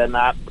and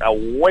cannot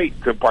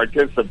wait to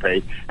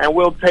participate. And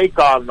we'll take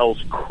on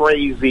those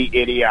crazy,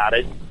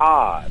 idiotic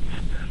odds.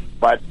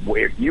 But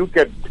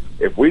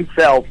if we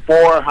sell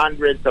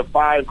 400 to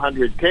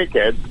 500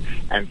 tickets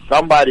and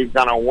somebody's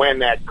going to win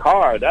that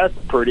car, that's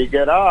pretty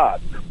good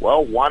odds.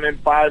 Well, 1 in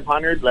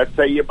 500, let's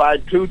say you buy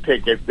 2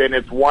 tickets, then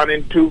it's 1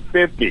 in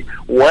 250.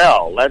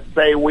 Well, let's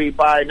say we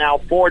buy now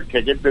 4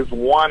 tickets, it's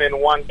 1 in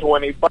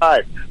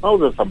 125.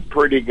 Those are some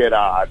pretty good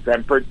odds,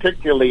 and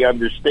particularly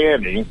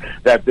understanding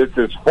that this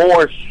is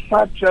for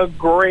such a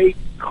great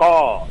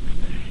cause.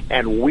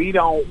 And we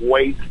don't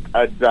waste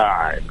a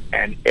dime.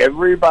 And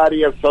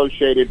everybody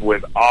associated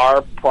with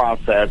our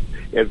process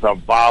is a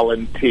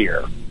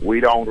volunteer. We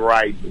don't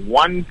write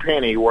 1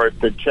 penny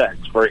worth of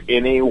checks for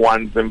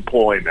anyone's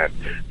employment.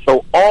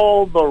 So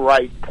all the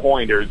right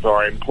pointers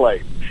are in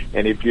place.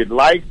 And if you'd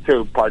like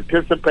to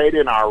participate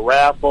in our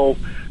raffle,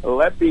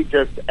 let me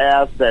just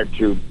ask that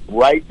you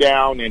write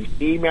down an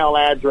email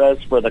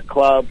address for the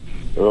club.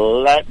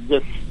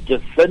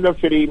 Just send us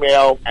an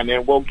email, and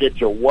then we'll get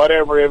you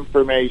whatever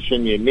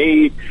information you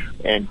need.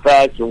 In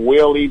fact,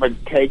 we'll even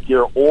take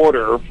your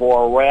order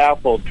for a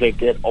raffle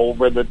ticket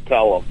over the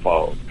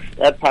telephone.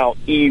 That's how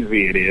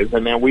easy it is.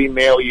 And then we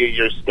mail you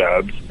your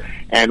stubs.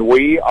 And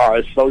we are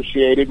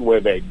associated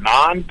with a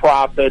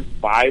nonprofit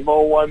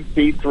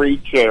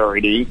 501c3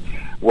 charity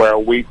where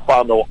we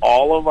funnel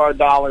all of our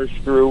dollars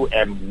through,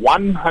 and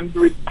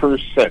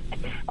 100%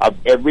 of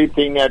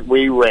everything that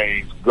we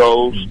raise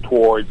goes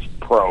towards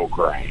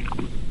program.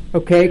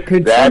 Okay,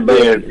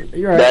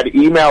 that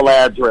email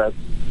address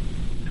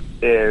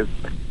is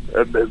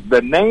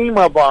the name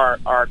of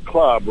our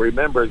club.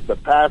 Remember, it's the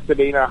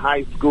Pasadena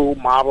High School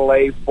Model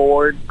A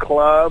Ford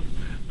Club.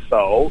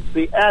 So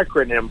the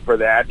acronym for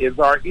that is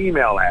our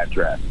email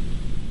address,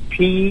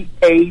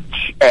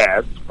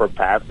 PHS for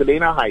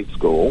Pasadena High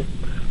School,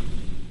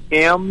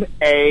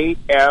 MAFC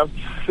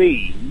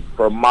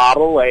for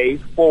Model A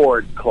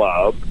Ford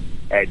Club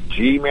at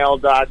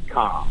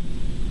gmail.com.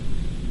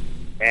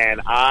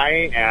 And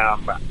I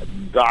am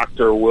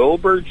Dr.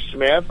 Wilbur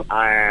Smith,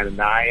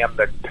 and I am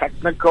the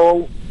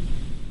technical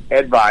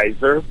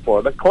advisor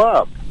for the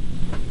club.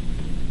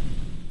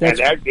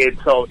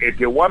 So if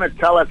you want to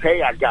tell us,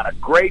 hey, I got a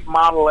great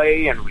Model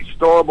A in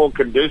restorable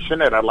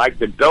condition and I'd like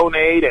to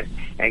donate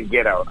and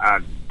get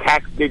a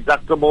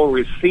tax-deductible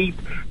receipt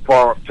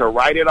to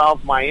write it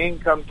off my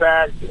income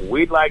tax,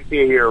 we'd like to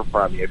hear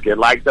from you. If you'd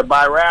like to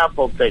buy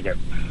raffle tickets,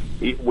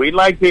 we'd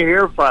like to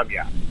hear from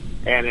you.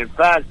 And in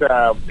fact,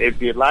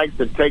 if you'd like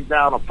to take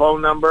down a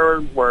phone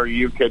number where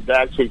you could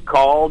actually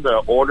call to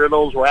order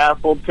those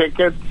raffle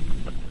tickets,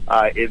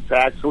 it's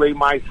actually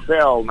my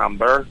cell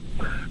number,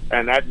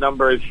 and that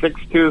number is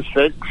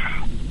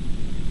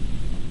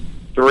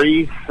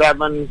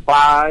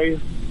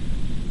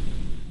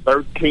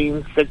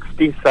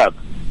 626-375-1367.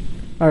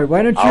 All right,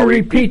 why don't you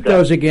repeat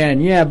those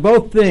again? Yeah,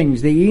 both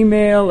things, the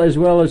email as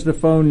well as the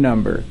phone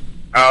number.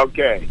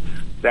 Okay.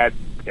 That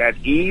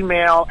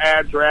email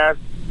address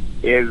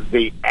is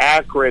the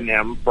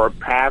acronym for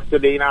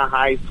Pasadena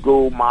High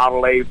School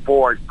Model A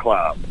Ford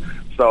Club.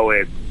 So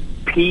it's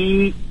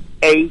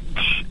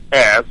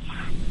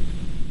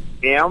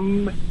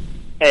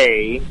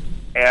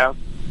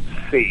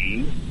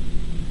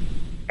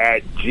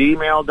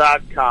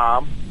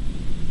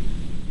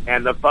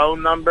and the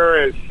phone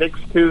number is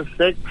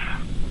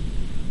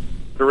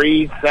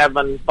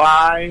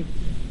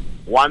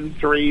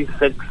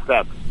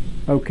 626-375-1367.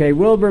 Okay,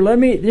 Wilbur, let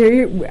me,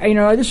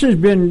 this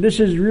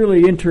is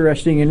really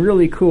interesting and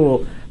really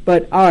cool,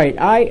 but all right,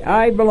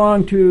 I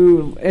belong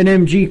to an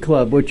MG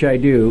club, which I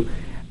do,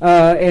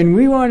 and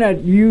we want to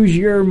use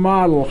your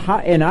model,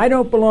 and I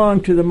don't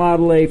belong to the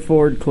Model A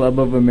Ford Club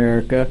of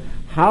America.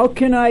 How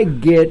can I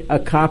get a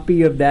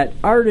copy of that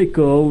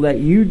article that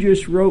you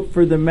just wrote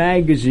for the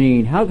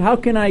magazine? How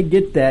can I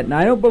get that? And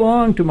I don't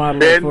belong to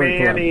Model A Ford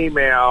Club. Send me an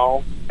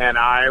email, and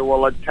I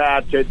will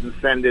attach it and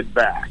send it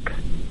back.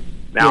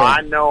 Now,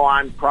 I know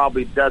I'm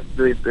probably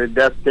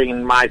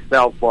dusting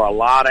myself for a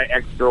lot of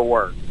extra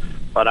work,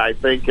 but I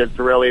think it's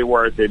really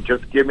worth it.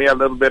 Just give me a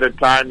little bit of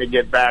time to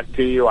get back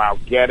to you. I'll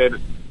get it.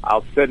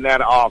 I'll send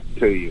that off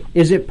to you.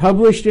 Is it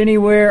published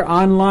anywhere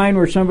online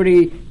where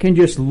somebody can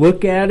just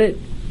look at it?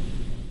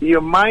 You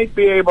might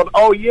be able to.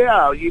 Oh,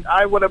 yeah.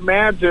 I would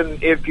imagine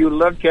if you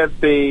look at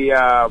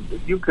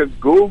you could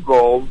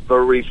Google the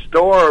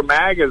Restore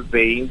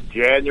magazine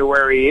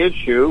January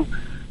issue.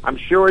 I'm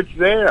sure it's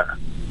there.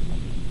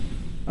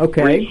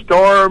 Okay.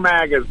 Restore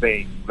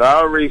Magazine.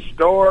 The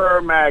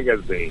Restore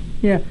Magazine.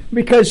 Yeah,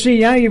 because see,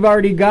 now you've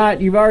already got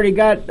a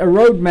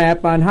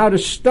roadmap on how to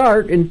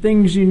start and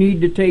things you need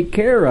to take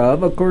care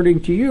of, according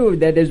to you,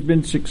 that has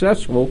been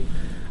successful.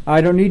 I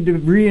don't need to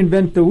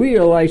reinvent the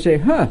wheel. I say,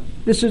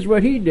 this is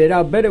what he did.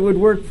 I'll bet it would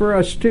work for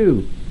us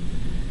too.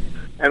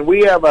 And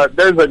we have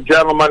there's a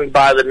gentleman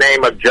by the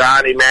name of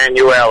John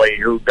Emanuele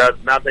who does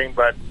nothing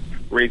but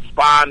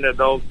respond to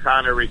those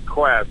kind of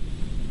requests.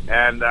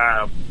 And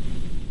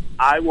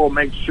I will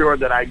make sure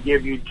that I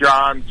give you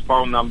John's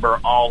phone number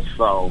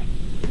also.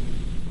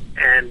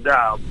 And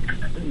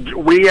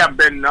we have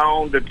been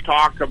known to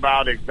talk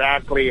about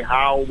exactly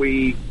how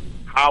we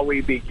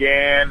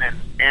began and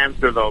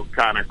answer those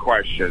kind of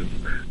questions.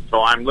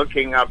 So I'm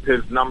looking up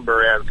his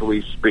number as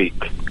we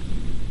speak.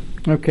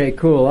 Okay,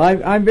 cool.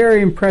 I'm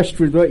very impressed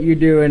with what you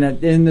do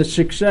and the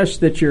success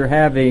that you're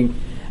having.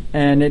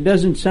 And it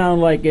doesn't sound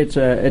like it's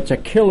a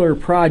killer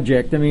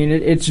project. I mean,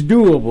 it's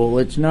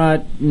doable. It's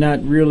not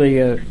really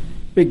a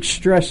big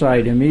stress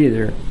item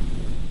either.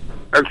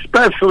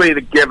 Especially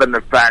given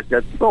the fact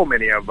that so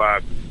many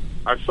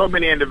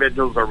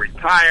individuals are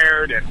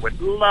retired and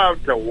would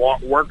love to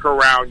work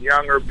around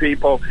younger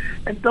people.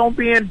 And don't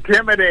be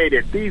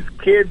intimidated. These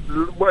kids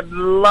would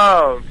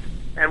love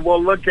and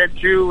will look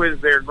at you as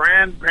their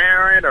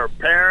grandparent or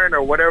parent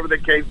or whatever the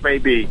case may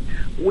be.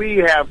 We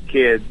have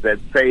kids that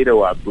say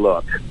to us,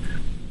 look,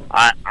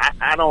 I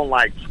don't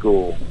like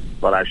school,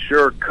 but I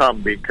sure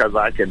come because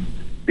I can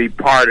be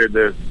part of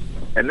this.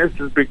 And this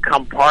has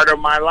become part of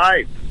my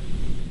life.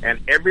 And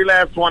every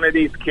last one of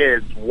these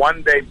kids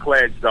one day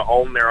pledged to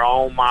own their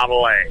own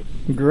Model A.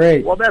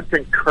 Great. Well, that's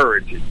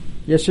encouraging.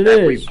 Yes, it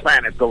is. We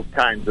planted those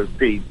kinds of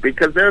seeds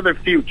because they're the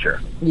future.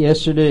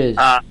 Yes, it is.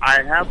 I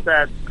have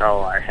that.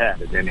 Oh, I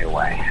had it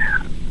anyway.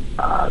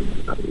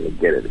 Let me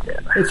get it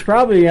again. It's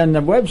probably on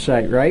the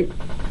website, right?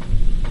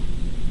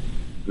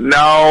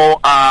 No,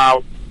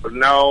 I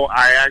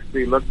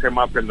actually looked him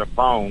up in the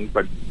phone,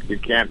 but you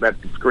can't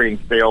let the screen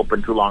stay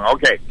open too long.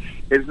 Okay,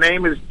 his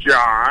name is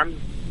John,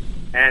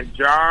 and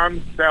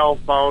John's cell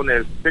phone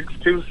is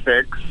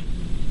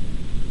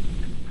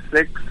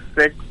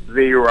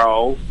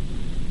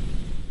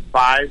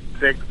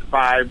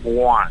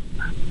 626-660-5651.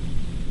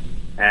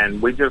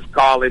 And we just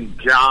call him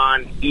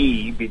John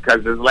E.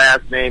 because his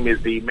last name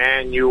is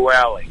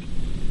Emanuele.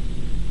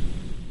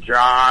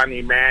 John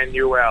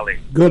Emanuele.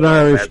 Good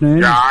Irish That's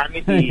name. John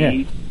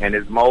E. And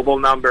his mobile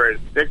number is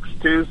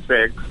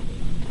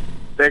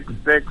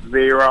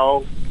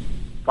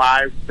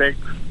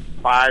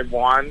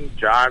 626-660-5651.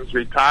 John's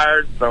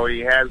retired, so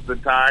he has the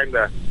time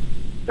to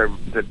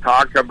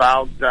talk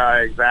about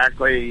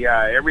exactly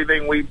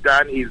everything we've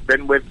done. He's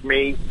been with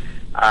me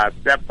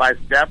step by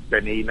step,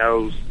 and he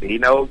knows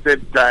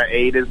it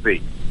A to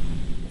Z.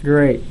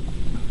 Great.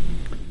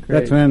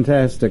 That's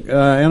fantastic.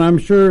 And I'm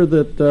sure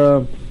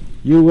that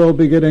you will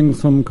be getting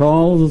some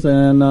calls,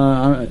 and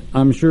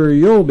I'm sure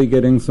you'll be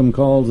getting some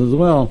calls as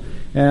well.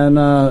 And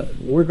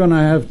we're going to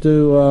have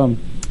to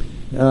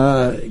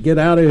get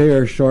out of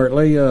here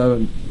shortly.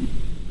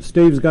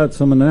 Steve's got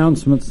some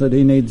announcements that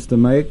he needs to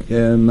make,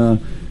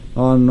 and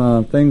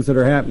on things that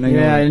are happening.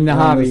 In the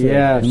hobby.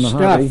 In the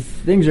Stuff. hobby.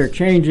 Things are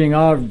changing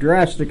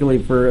drastically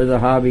for the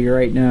hobby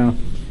right now.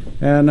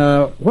 And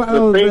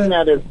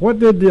what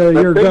did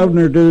your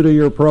governor do to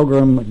your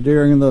program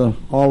during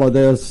all of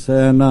this?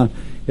 And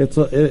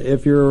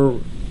if you're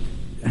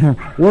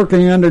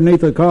working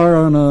underneath a car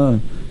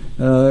on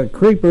a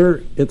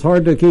creeper, it's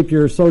hard to keep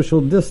your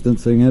social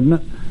distancing, isn't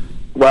it?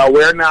 Well,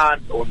 we're not.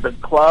 The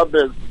club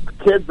is.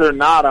 Kids are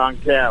not on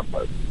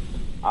campus.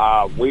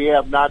 We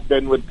have not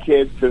been with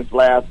kids since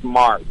last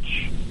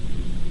March.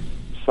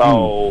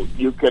 So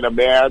you can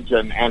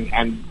imagine,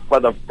 and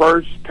for the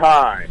first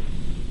time,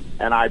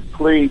 and I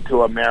plead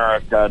to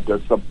America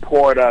to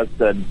support us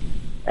and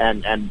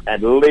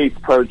at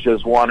least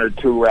purchase one or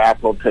two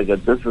raffle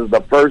tickets. This is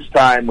the first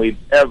time we've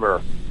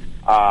ever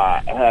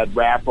had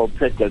raffle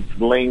tickets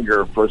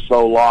linger for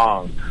so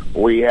long.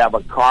 We have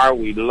a car.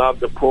 We'd love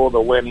to pull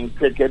the winning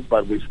ticket,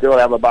 but we still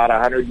have about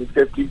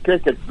 150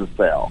 tickets to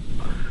sell.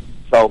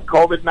 So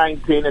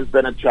COVID-19 has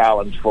been a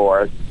challenge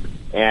for us,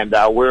 and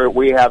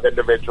we have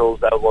individuals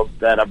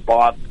that have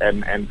bought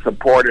and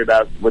supported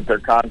us with their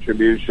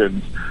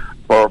contributions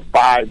for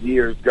 5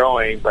 years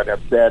going, but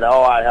have said,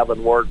 I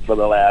haven't worked for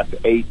the last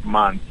 8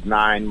 months,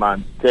 9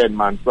 months, 10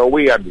 months. So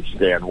we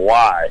understand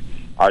why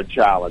our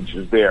challenge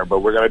is there,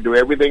 but we're going to do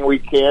everything we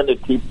can to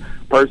keep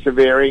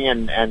persevering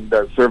and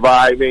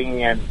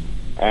surviving, and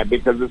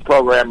because this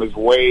program is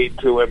way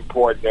too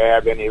important to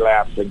have any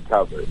lasting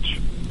coverage.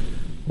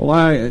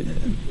 Well,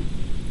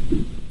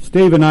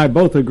 Steve and I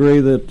both agree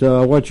that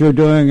what you're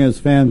doing is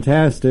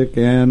fantastic,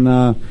 and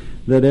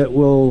that it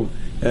will,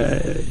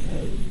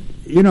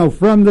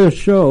 from this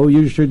show,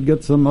 you should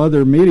get some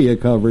other media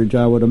coverage,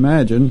 I would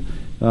imagine.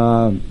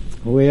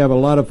 We have a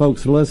lot of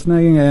folks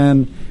listening,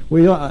 and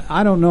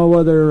I don't know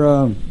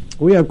whether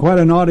we have quite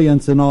an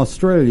audience in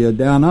Australia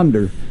down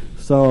under.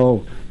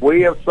 So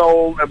we have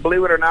sold,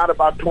 believe it or not,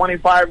 about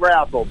 25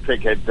 raffle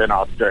tickets in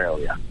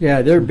Australia.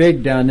 Yeah, they're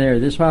big down there.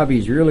 This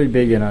hobby's really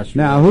big in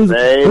Australia. Now, who's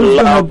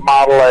love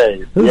Model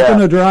A's. Who's going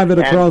to drive it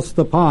across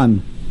the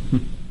pond?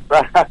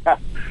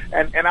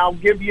 And I'll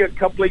give you a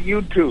couple of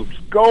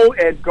YouTubes. Go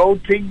to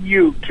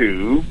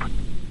YouTube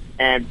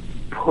and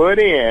put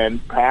in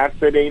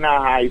Pasadena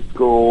High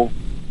School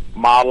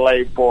Model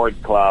A Ford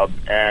Club,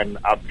 and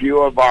a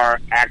few of our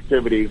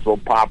activities will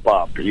pop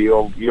up.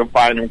 You'll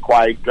find them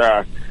quite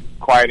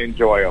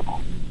enjoyable.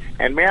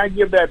 And may I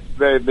give that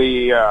the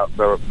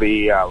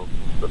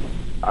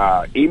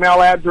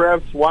email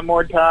address one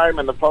more time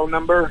and the phone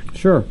number?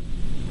 Sure.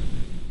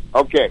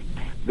 Okay.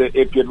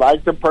 If you'd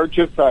like to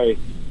purchase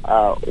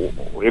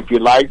if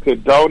you'd like to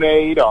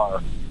donate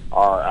or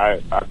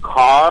a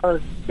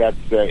car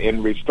that's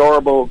in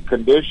restorable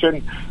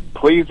condition,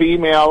 please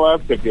email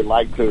us. If you'd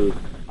like to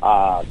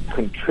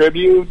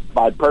contribute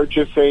by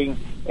purchasing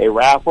a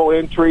raffle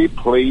entry,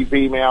 please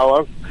email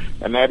us.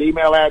 And that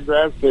email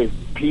address is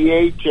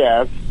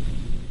PHS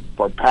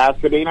for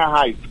Pasadena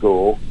High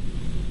School,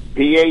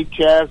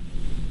 PHS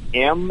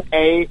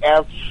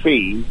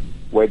MAFC,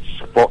 which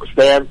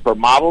stands for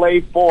Model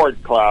A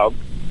Ford Club,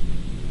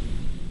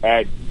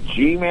 at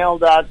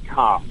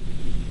gmail.com.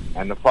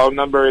 And the phone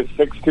number is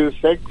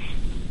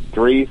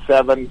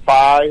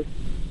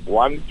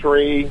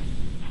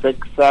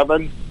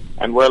 626-375-1367.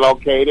 And we're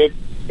located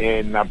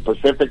in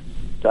Pacific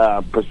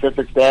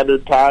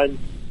Standard Time,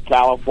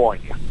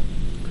 California.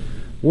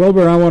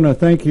 Wilbur, I want to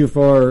thank you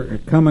for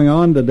coming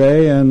on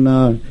today.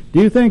 And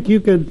do you think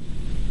you could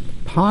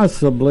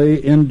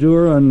possibly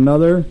endure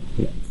another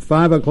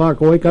 5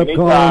 o'clock wake-up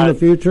call in the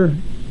future?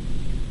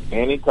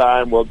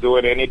 Anytime. We'll do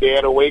it any day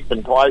of the week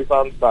and twice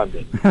on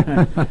Sunday.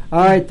 All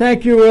right.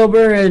 Thank you,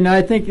 Wilbur. And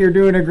I think you're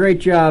doing a great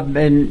job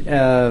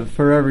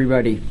for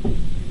everybody.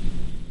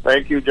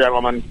 Thank you,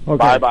 gentlemen. Okay.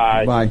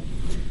 Bye-bye. Bye.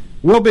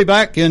 We'll be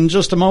back in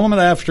just a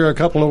moment after a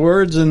couple of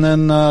words, and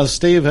then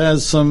Steve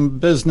has some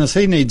business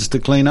he needs to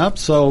clean up,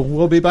 so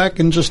we'll be back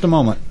in just a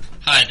moment.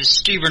 Hi, this is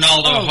Steve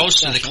Rinaldo,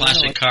 host of the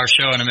Classic Car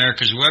Show on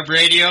America's Web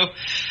Radio.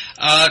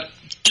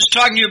 Just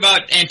talking to you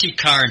about antique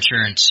car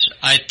insurance.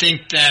 I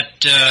think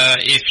that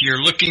if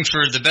you're looking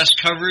for the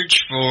best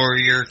coverage for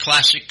your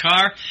classic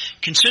car,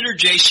 consider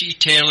J.C.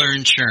 Taylor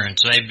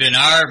Insurance. They've been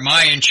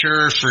my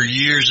insurer for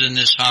years in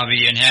this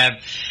hobby and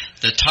have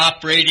the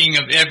top rating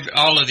of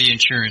all of the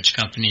insurance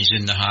companies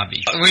in the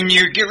hobby. When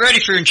you get ready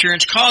for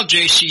insurance, call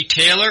J.C.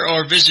 Taylor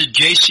or visit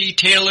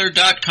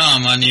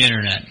jctaylor.com on the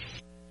Internet.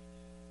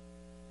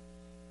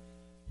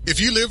 If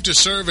you live to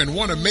serve and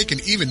want to make an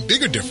even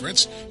bigger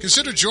difference,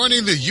 consider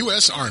joining the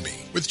U.S. Army.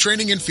 With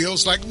training in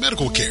fields like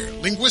medical care,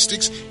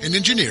 linguistics, and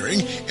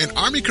engineering, an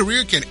Army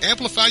career can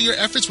amplify your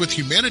efforts with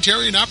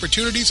humanitarian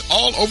opportunities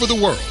all over the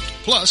world.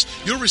 Plus,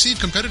 you'll receive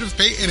competitive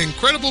pay and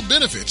incredible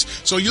benefits,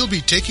 so you'll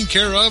be taken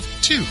care of,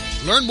 too.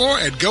 Learn more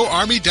at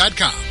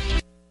GoArmy.com.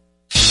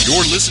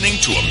 You're listening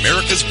to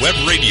America's Web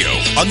Radio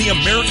on the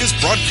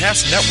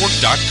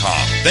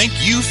AmericasBroadcastNetwork.com. Thank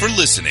you for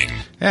listening.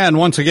 And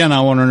once again,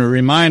 I want to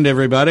remind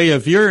everybody,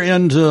 if you're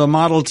into a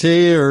Model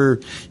T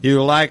or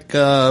you like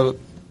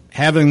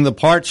having the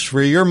parts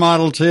for your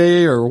Model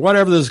T or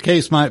whatever this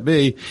case might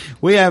be,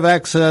 we have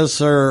access,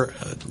 or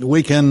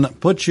we can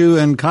put you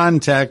in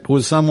contact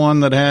with someone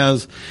that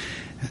has,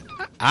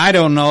 I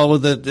don't know,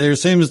 that there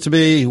seems to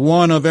be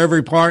one of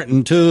every part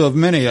and two of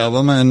many of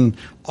them, and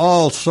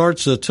all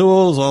sorts of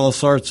tools, all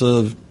sorts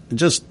of,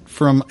 just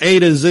from A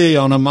to Z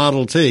on a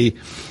Model T.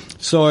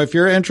 So if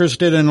you're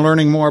interested in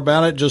learning more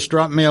about it, just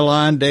drop me a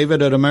line,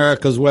 David at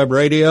America's Web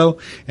Radio,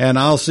 and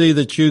I'll see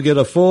that you get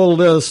a full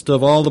list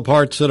of all the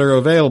parts that are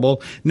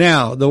available.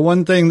 Now, the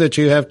one thing that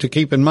you have to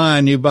keep in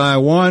mind, you buy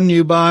one,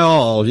 you buy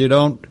all.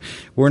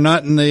 We're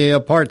not in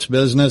the parts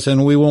business,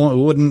 and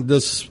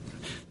this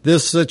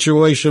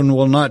situation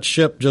will not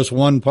ship just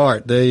one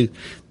part. They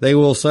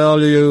will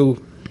sell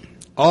you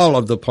all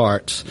of the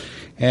parts,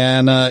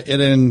 and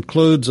it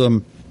includes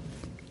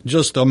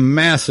just a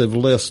massive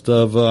list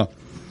of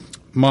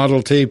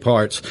Model T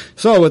parts.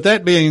 So with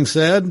that being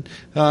said,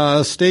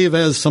 Steve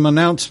has some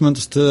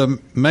announcements to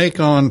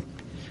make on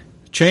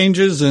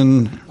changes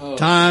and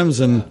times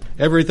and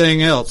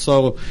everything else.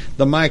 So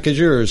the mic is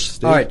yours,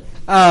 Steve. All right.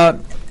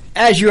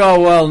 As you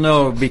all well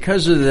know,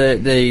 because of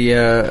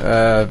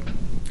the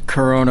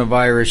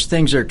coronavirus,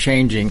 things are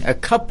changing. A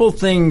couple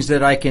things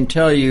that I can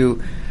tell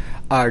you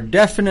are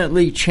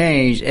definitely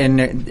changed,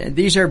 and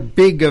these are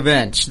big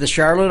events. The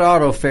Charlotte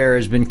Auto Fair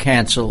has been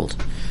canceled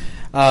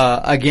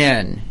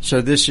again.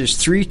 So this is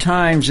 3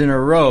 times in a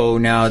row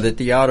now that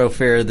the Auto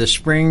Fair, the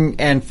spring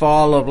and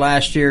fall of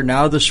last year,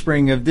 now the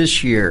spring of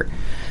this year.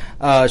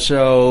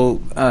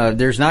 So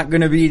there's not going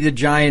to be the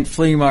giant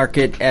flea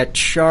market at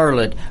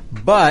Charlotte,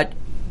 but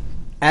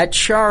at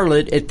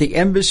Charlotte, at the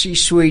Embassy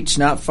Suites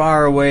not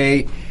far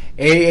away,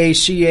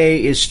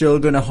 AACA is still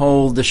going to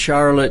hold the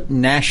Charlotte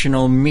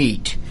National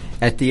Meet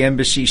at the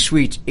Embassy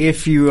Suites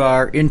if you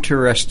are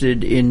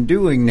interested in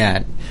doing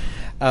that.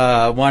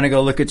 Want to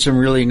go look at some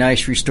really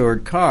nice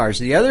restored cars.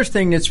 The other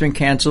thing that's been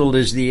canceled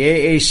is the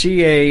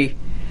AACA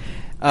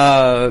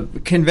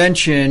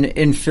convention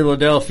in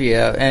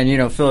Philadelphia,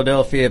 and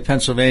Philadelphia,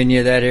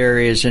 Pennsylvania, that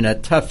area is in a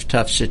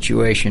tough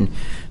situation.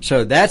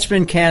 So that's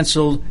been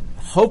canceled.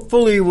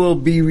 Hopefully will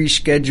be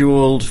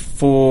rescheduled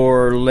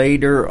for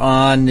later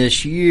on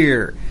this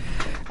year.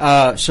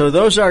 So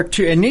those are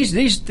two, and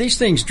these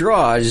things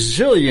draw a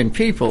zillion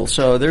people,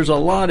 so there's a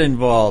lot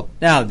involved.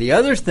 Now, the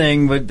other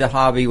thing with the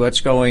hobby,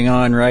 what's going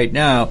on right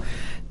now,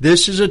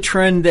 this is a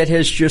trend that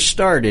has just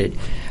started.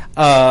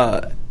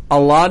 A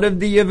lot of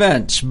the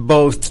events,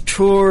 both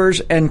tours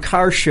and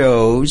car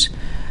shows,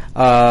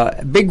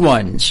 big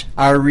ones,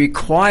 are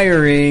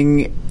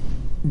requiring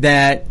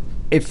that,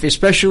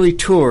 especially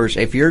tours,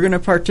 if you're going to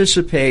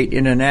participate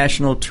in a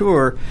national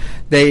tour,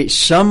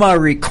 some are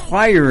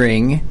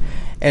requiring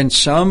and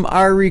some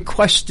are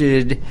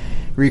requesting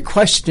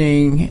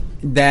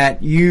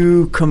that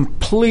you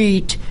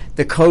complete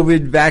the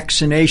COVID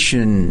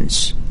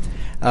vaccinations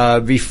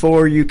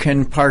before you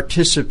can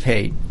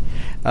participate.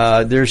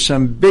 There's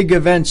some big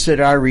events that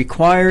are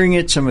requiring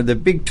it. Some of the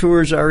big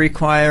tours are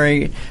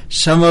requiring it.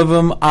 Some of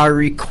them are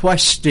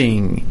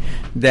requesting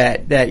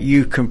that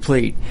you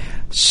complete.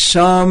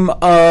 Some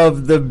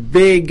of the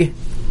big,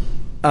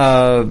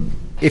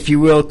 if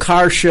you will,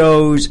 car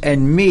shows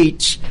and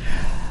meets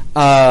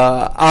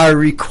are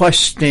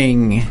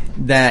requesting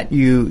that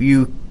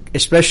you,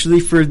 especially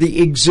for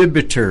the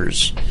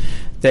exhibitors,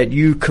 that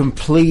you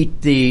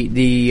complete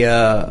the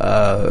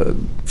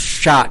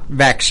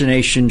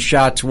vaccination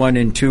shots 1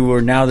 and 2,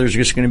 or now there's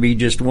just going to be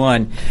just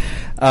 1,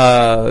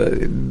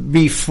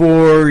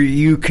 before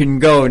you can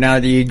go. Now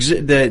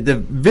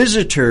the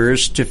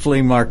visitors to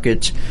flea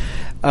markets,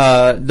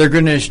 they're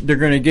going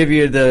to give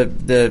you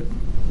the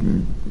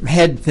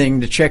head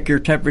thing to check your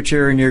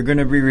temperature, and you're going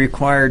to be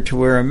required to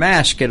wear a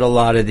mask at a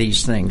lot of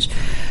these things.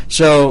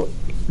 So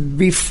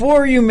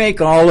before you make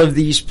all of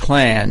these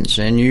plans,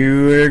 and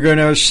you're going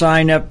to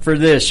sign up for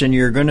this and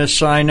you're going to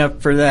sign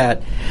up for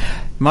that,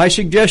 my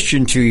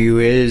suggestion to you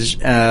is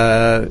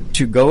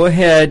to go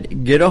ahead,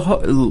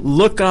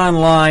 look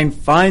online,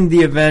 find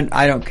the event.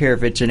 I don't care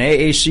if it's an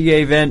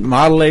AACA event,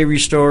 Model A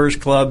Restorers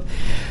Club,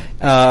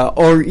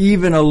 or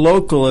even a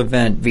local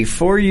event.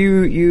 Before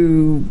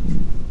you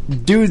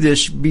do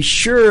this, be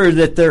sure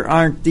that there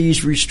aren't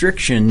these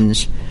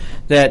restrictions.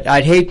 That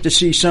I'd hate to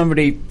see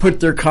somebody put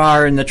their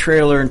car in the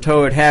trailer and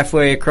tow it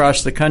halfway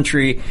across the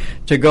country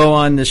to go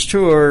on this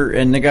tour,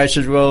 and the guy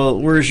says, well,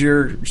 where's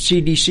your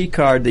CDC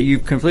card that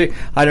you've completed?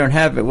 I don't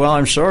have it. Well,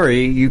 I'm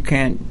sorry, you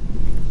can't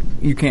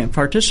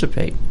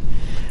participate.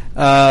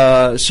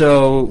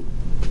 So,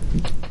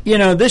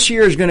 this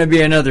year is going to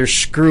be another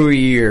screwy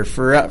year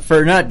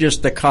for not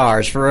just the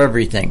cars, for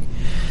everything.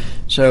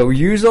 So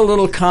use a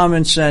little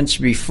common sense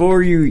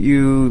before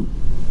you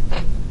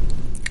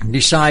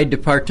decide to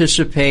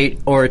participate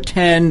or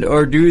attend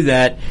or do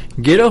that.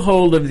 Get a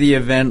hold of the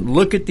event.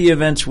 Look at the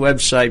event's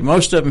website.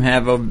 Most of them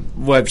have a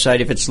website.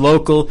 If it's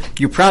local,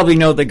 you probably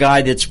know the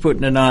guy that's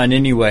putting it on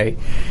anyway.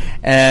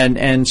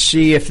 And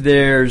see if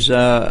there's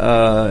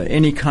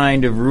any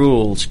kind of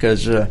rules,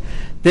 because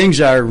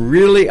things are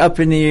really up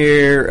in the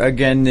air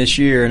again this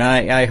year, and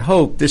I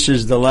hope this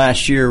is the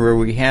last year where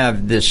we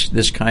have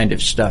this kind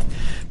of stuff.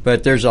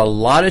 But there's a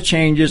lot of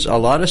changes, a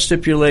lot of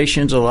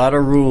stipulations, a lot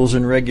of rules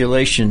and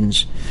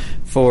regulations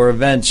for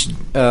events due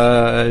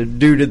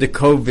to the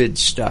COVID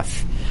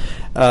stuff.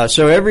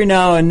 So every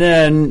now and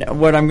then,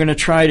 what I'm going to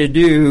try to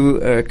do,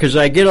 because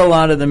I get a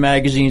lot of the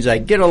magazines, I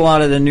get a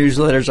lot of the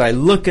newsletters, I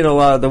look at a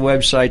lot of the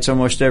websites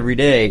almost every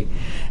day,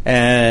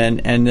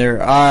 and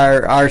there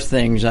are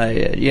things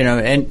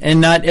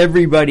and not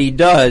everybody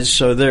does.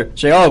 So they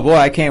say, oh boy,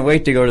 I can't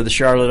wait to go to the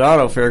Charlotte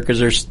Auto Fair, because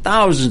there's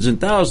thousands and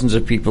thousands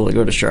of people that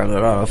go to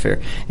Charlotte Auto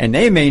Fair, and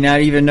they may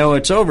not even know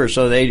it's over.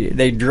 So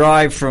they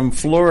drive from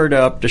Florida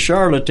up to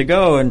Charlotte to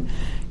go, and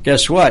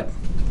guess what?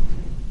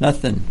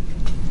 Nothing.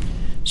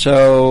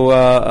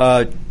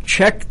 So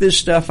check this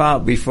stuff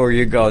out before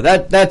you go.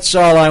 That's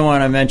all I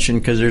want to mention,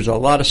 because there's a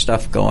lot of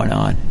stuff going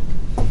on.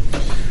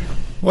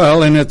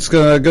 Well, and it's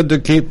good to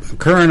keep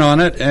current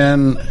on it.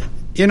 And,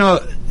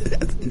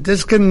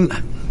 this can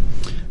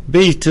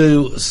be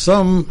to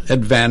some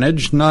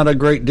advantage, not a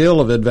great deal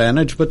of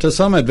advantage, but to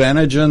some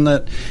advantage in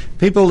that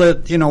people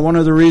that, one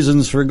of the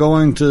reasons for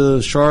going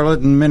to Charlotte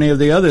and many of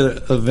the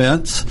other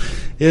events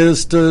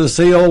is to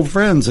see old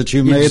friends that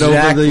you made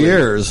over the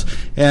years.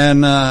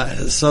 And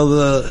so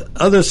the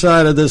other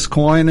side of this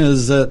coin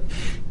is that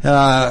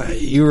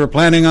you were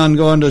planning on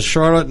going to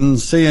Charlotte and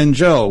seeing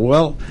Joe.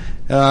 Well,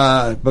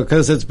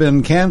 because it's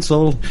been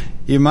canceled,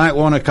 you might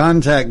want to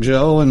contact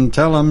Joe and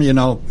tell him,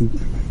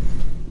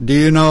 do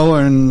you know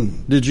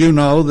and did you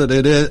know that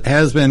it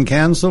has been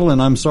canceled,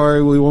 and I'm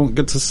sorry we won't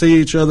get to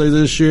see each other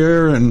this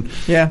year,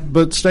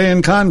 but stay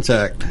in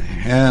contact.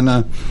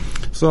 And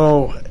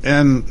So,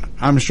 and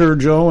I'm sure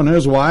Joe and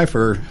his wife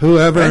or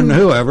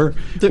whoever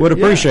would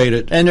appreciate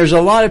it. And there's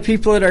a lot of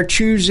people that are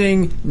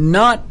choosing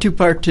not to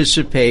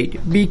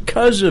participate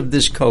because of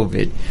this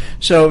COVID.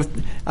 So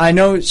I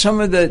know some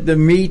of the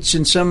meets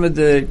and some of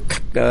the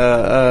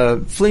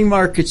flea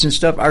markets and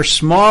stuff are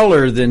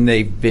smaller than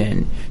they've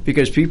been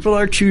because people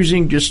are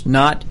choosing just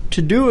not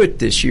to do it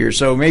this year.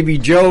 So maybe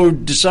Joe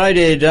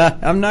decided,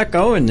 I'm not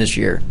going this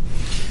year.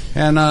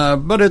 And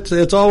but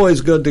it's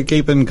always good to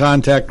keep in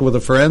contact with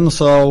a friend,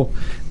 so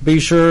be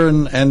sure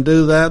and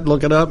do that.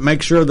 Look it up,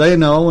 make sure they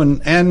know,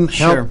 and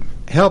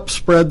help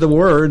spread the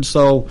word.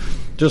 So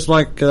just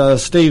like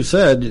Steve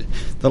said,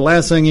 the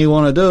last thing you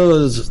want to do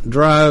is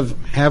drive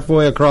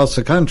halfway across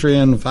the country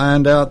and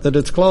find out that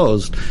it's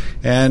closed.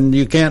 And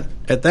you can't,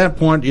 at that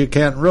point, you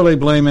can't really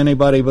blame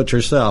anybody but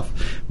yourself.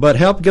 But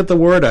help get the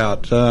word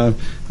out.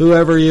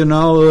 Whoever you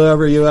know,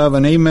 whoever you have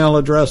an email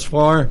address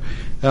for,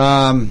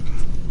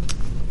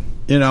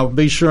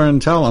 be sure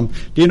and tell them.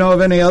 Do you know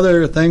of any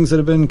other things that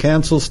have been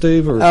canceled,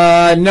 Steve? Or?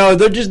 No,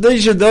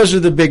 those are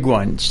the big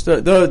ones.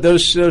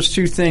 Those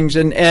two things,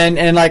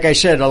 and like I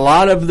said, a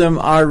lot of them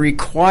are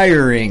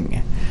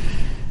requiring.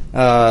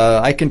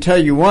 I can tell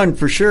you one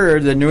for sure: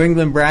 the New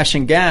England Brass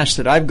and Gas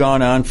that I've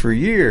gone on for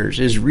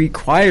years is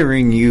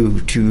requiring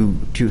you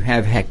to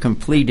have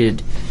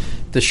completed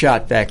the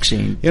shot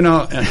vaccine.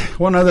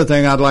 One other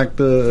thing I'd like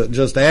to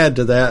just add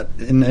to that,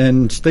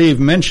 and Steve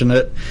mentioned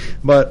it,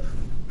 but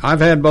I've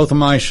had both of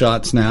my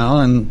shots now,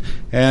 and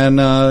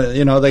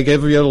they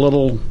give you a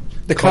little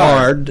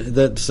card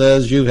that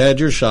says you've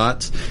had your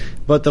shots.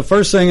 But the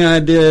first thing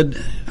I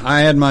did, I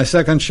had my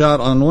second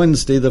shot on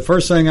Wednesday. The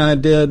first thing I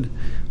did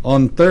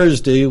on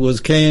Thursday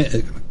was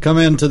come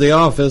into the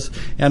office,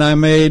 and I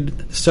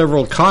made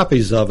several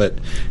copies of it,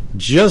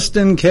 just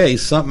in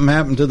case something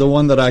happened to the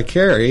one that I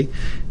carry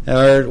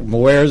or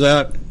wears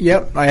out.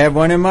 Yep, I have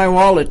one in my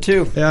wallet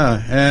too.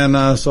 Yeah,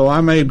 and so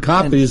I made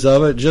copies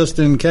of it just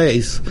in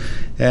case.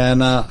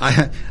 And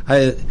I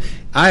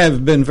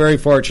have been very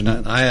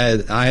fortunate.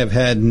 I have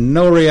had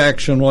no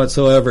reaction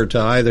whatsoever to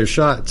either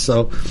shot,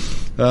 so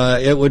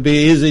it would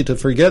be easy to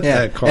forget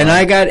that card. And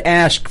I got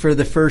asked for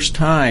the first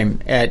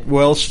time at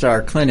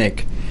WellStar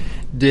Clinic,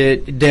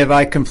 have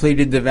I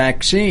completed the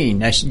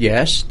vaccine? I said,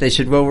 yes. They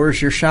said, well,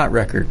 where's your shot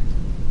record?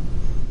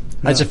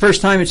 That's the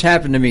first time it's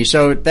happened to me.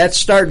 So that's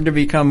starting to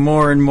become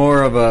more and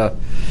more of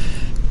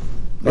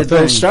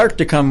it'll start to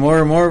become more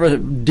and more of a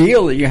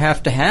deal that you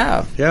have to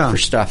have for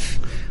stuff.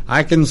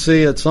 I can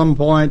see at some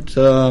point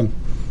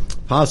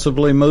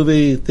possibly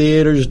movie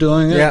theaters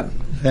doing it. Yeah.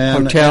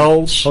 And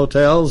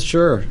hotels,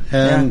 sure.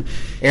 And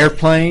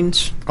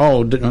airplanes.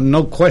 Oh,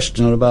 no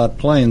question about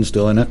planes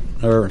doing it.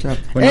 Or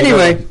when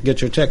you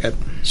get your ticket.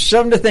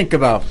 Something to think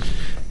about.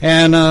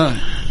 And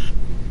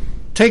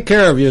take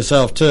care of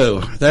yourself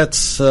too.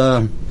 That's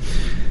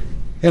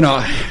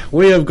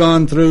we have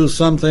gone through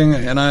something,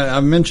 and I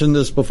mentioned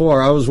this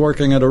before. I was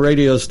working at a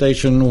radio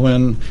station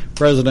when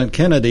President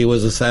Kennedy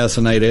was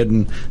assassinated,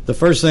 and the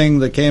first thing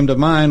that came to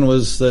mind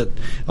was that,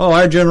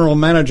 our general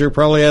manager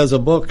probably has a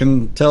book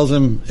and tells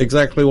him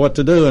exactly what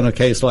to do in a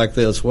case like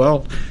this.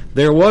 Well,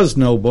 there was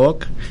no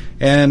book,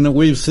 and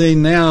we've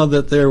seen now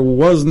that there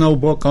was no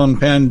book on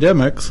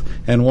pandemics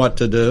and what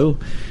to do,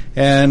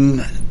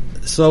 and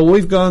so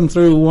we've gone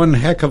through one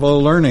heck of a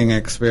learning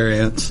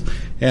experience,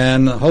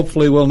 and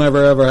hopefully we'll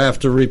never ever have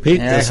to repeat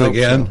this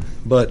again. So.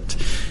 But,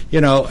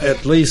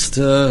 at least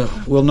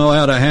we'll know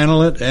how to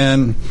handle it.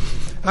 And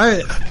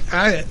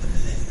I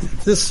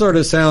this sort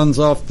of sounds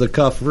off the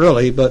cuff,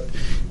 really, but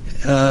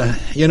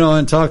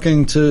in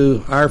talking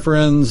to our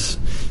friends,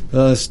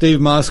 Steve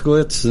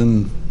Moskowitz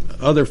and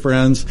other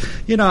friends,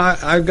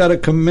 I've got to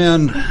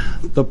commend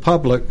the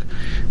public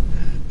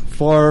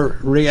for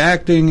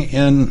reacting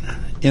in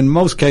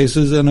most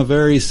cases in a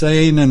very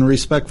sane and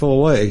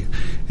respectful way,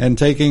 and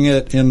taking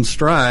it in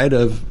stride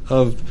of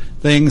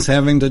things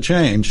having to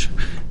change.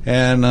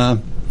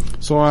 And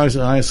so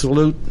I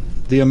salute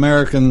the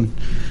American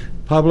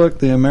public,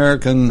 the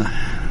American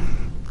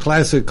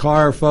classic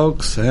car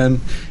folks,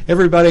 and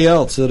everybody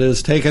else that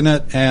has taken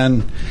it,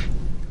 and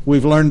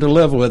we've learned to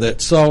live with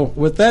it. So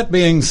with that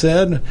being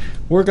said,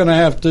 we're going to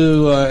have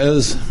to,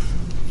 as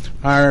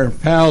our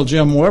pal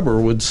Jim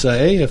Weber would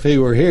say if he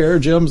were here.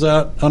 Jim's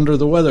out under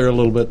the weather a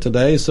little bit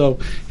today, so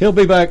he'll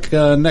be back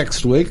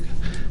next week,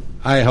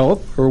 I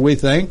hope, or we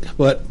think.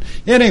 But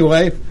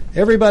anyway,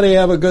 everybody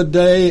have a good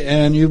day,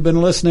 and you've been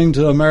listening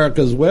to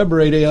America's Web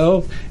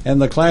Radio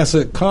and the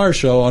Classic Car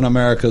Show on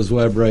America's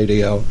Web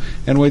Radio,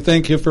 and we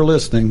thank you for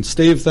listening.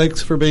 Steve,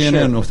 thanks for being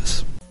in with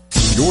us.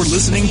 You're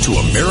listening to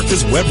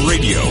America's Web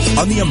Radio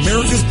on the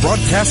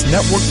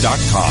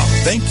AmericasBroadcastNetwork.com.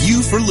 Thank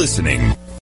you for listening.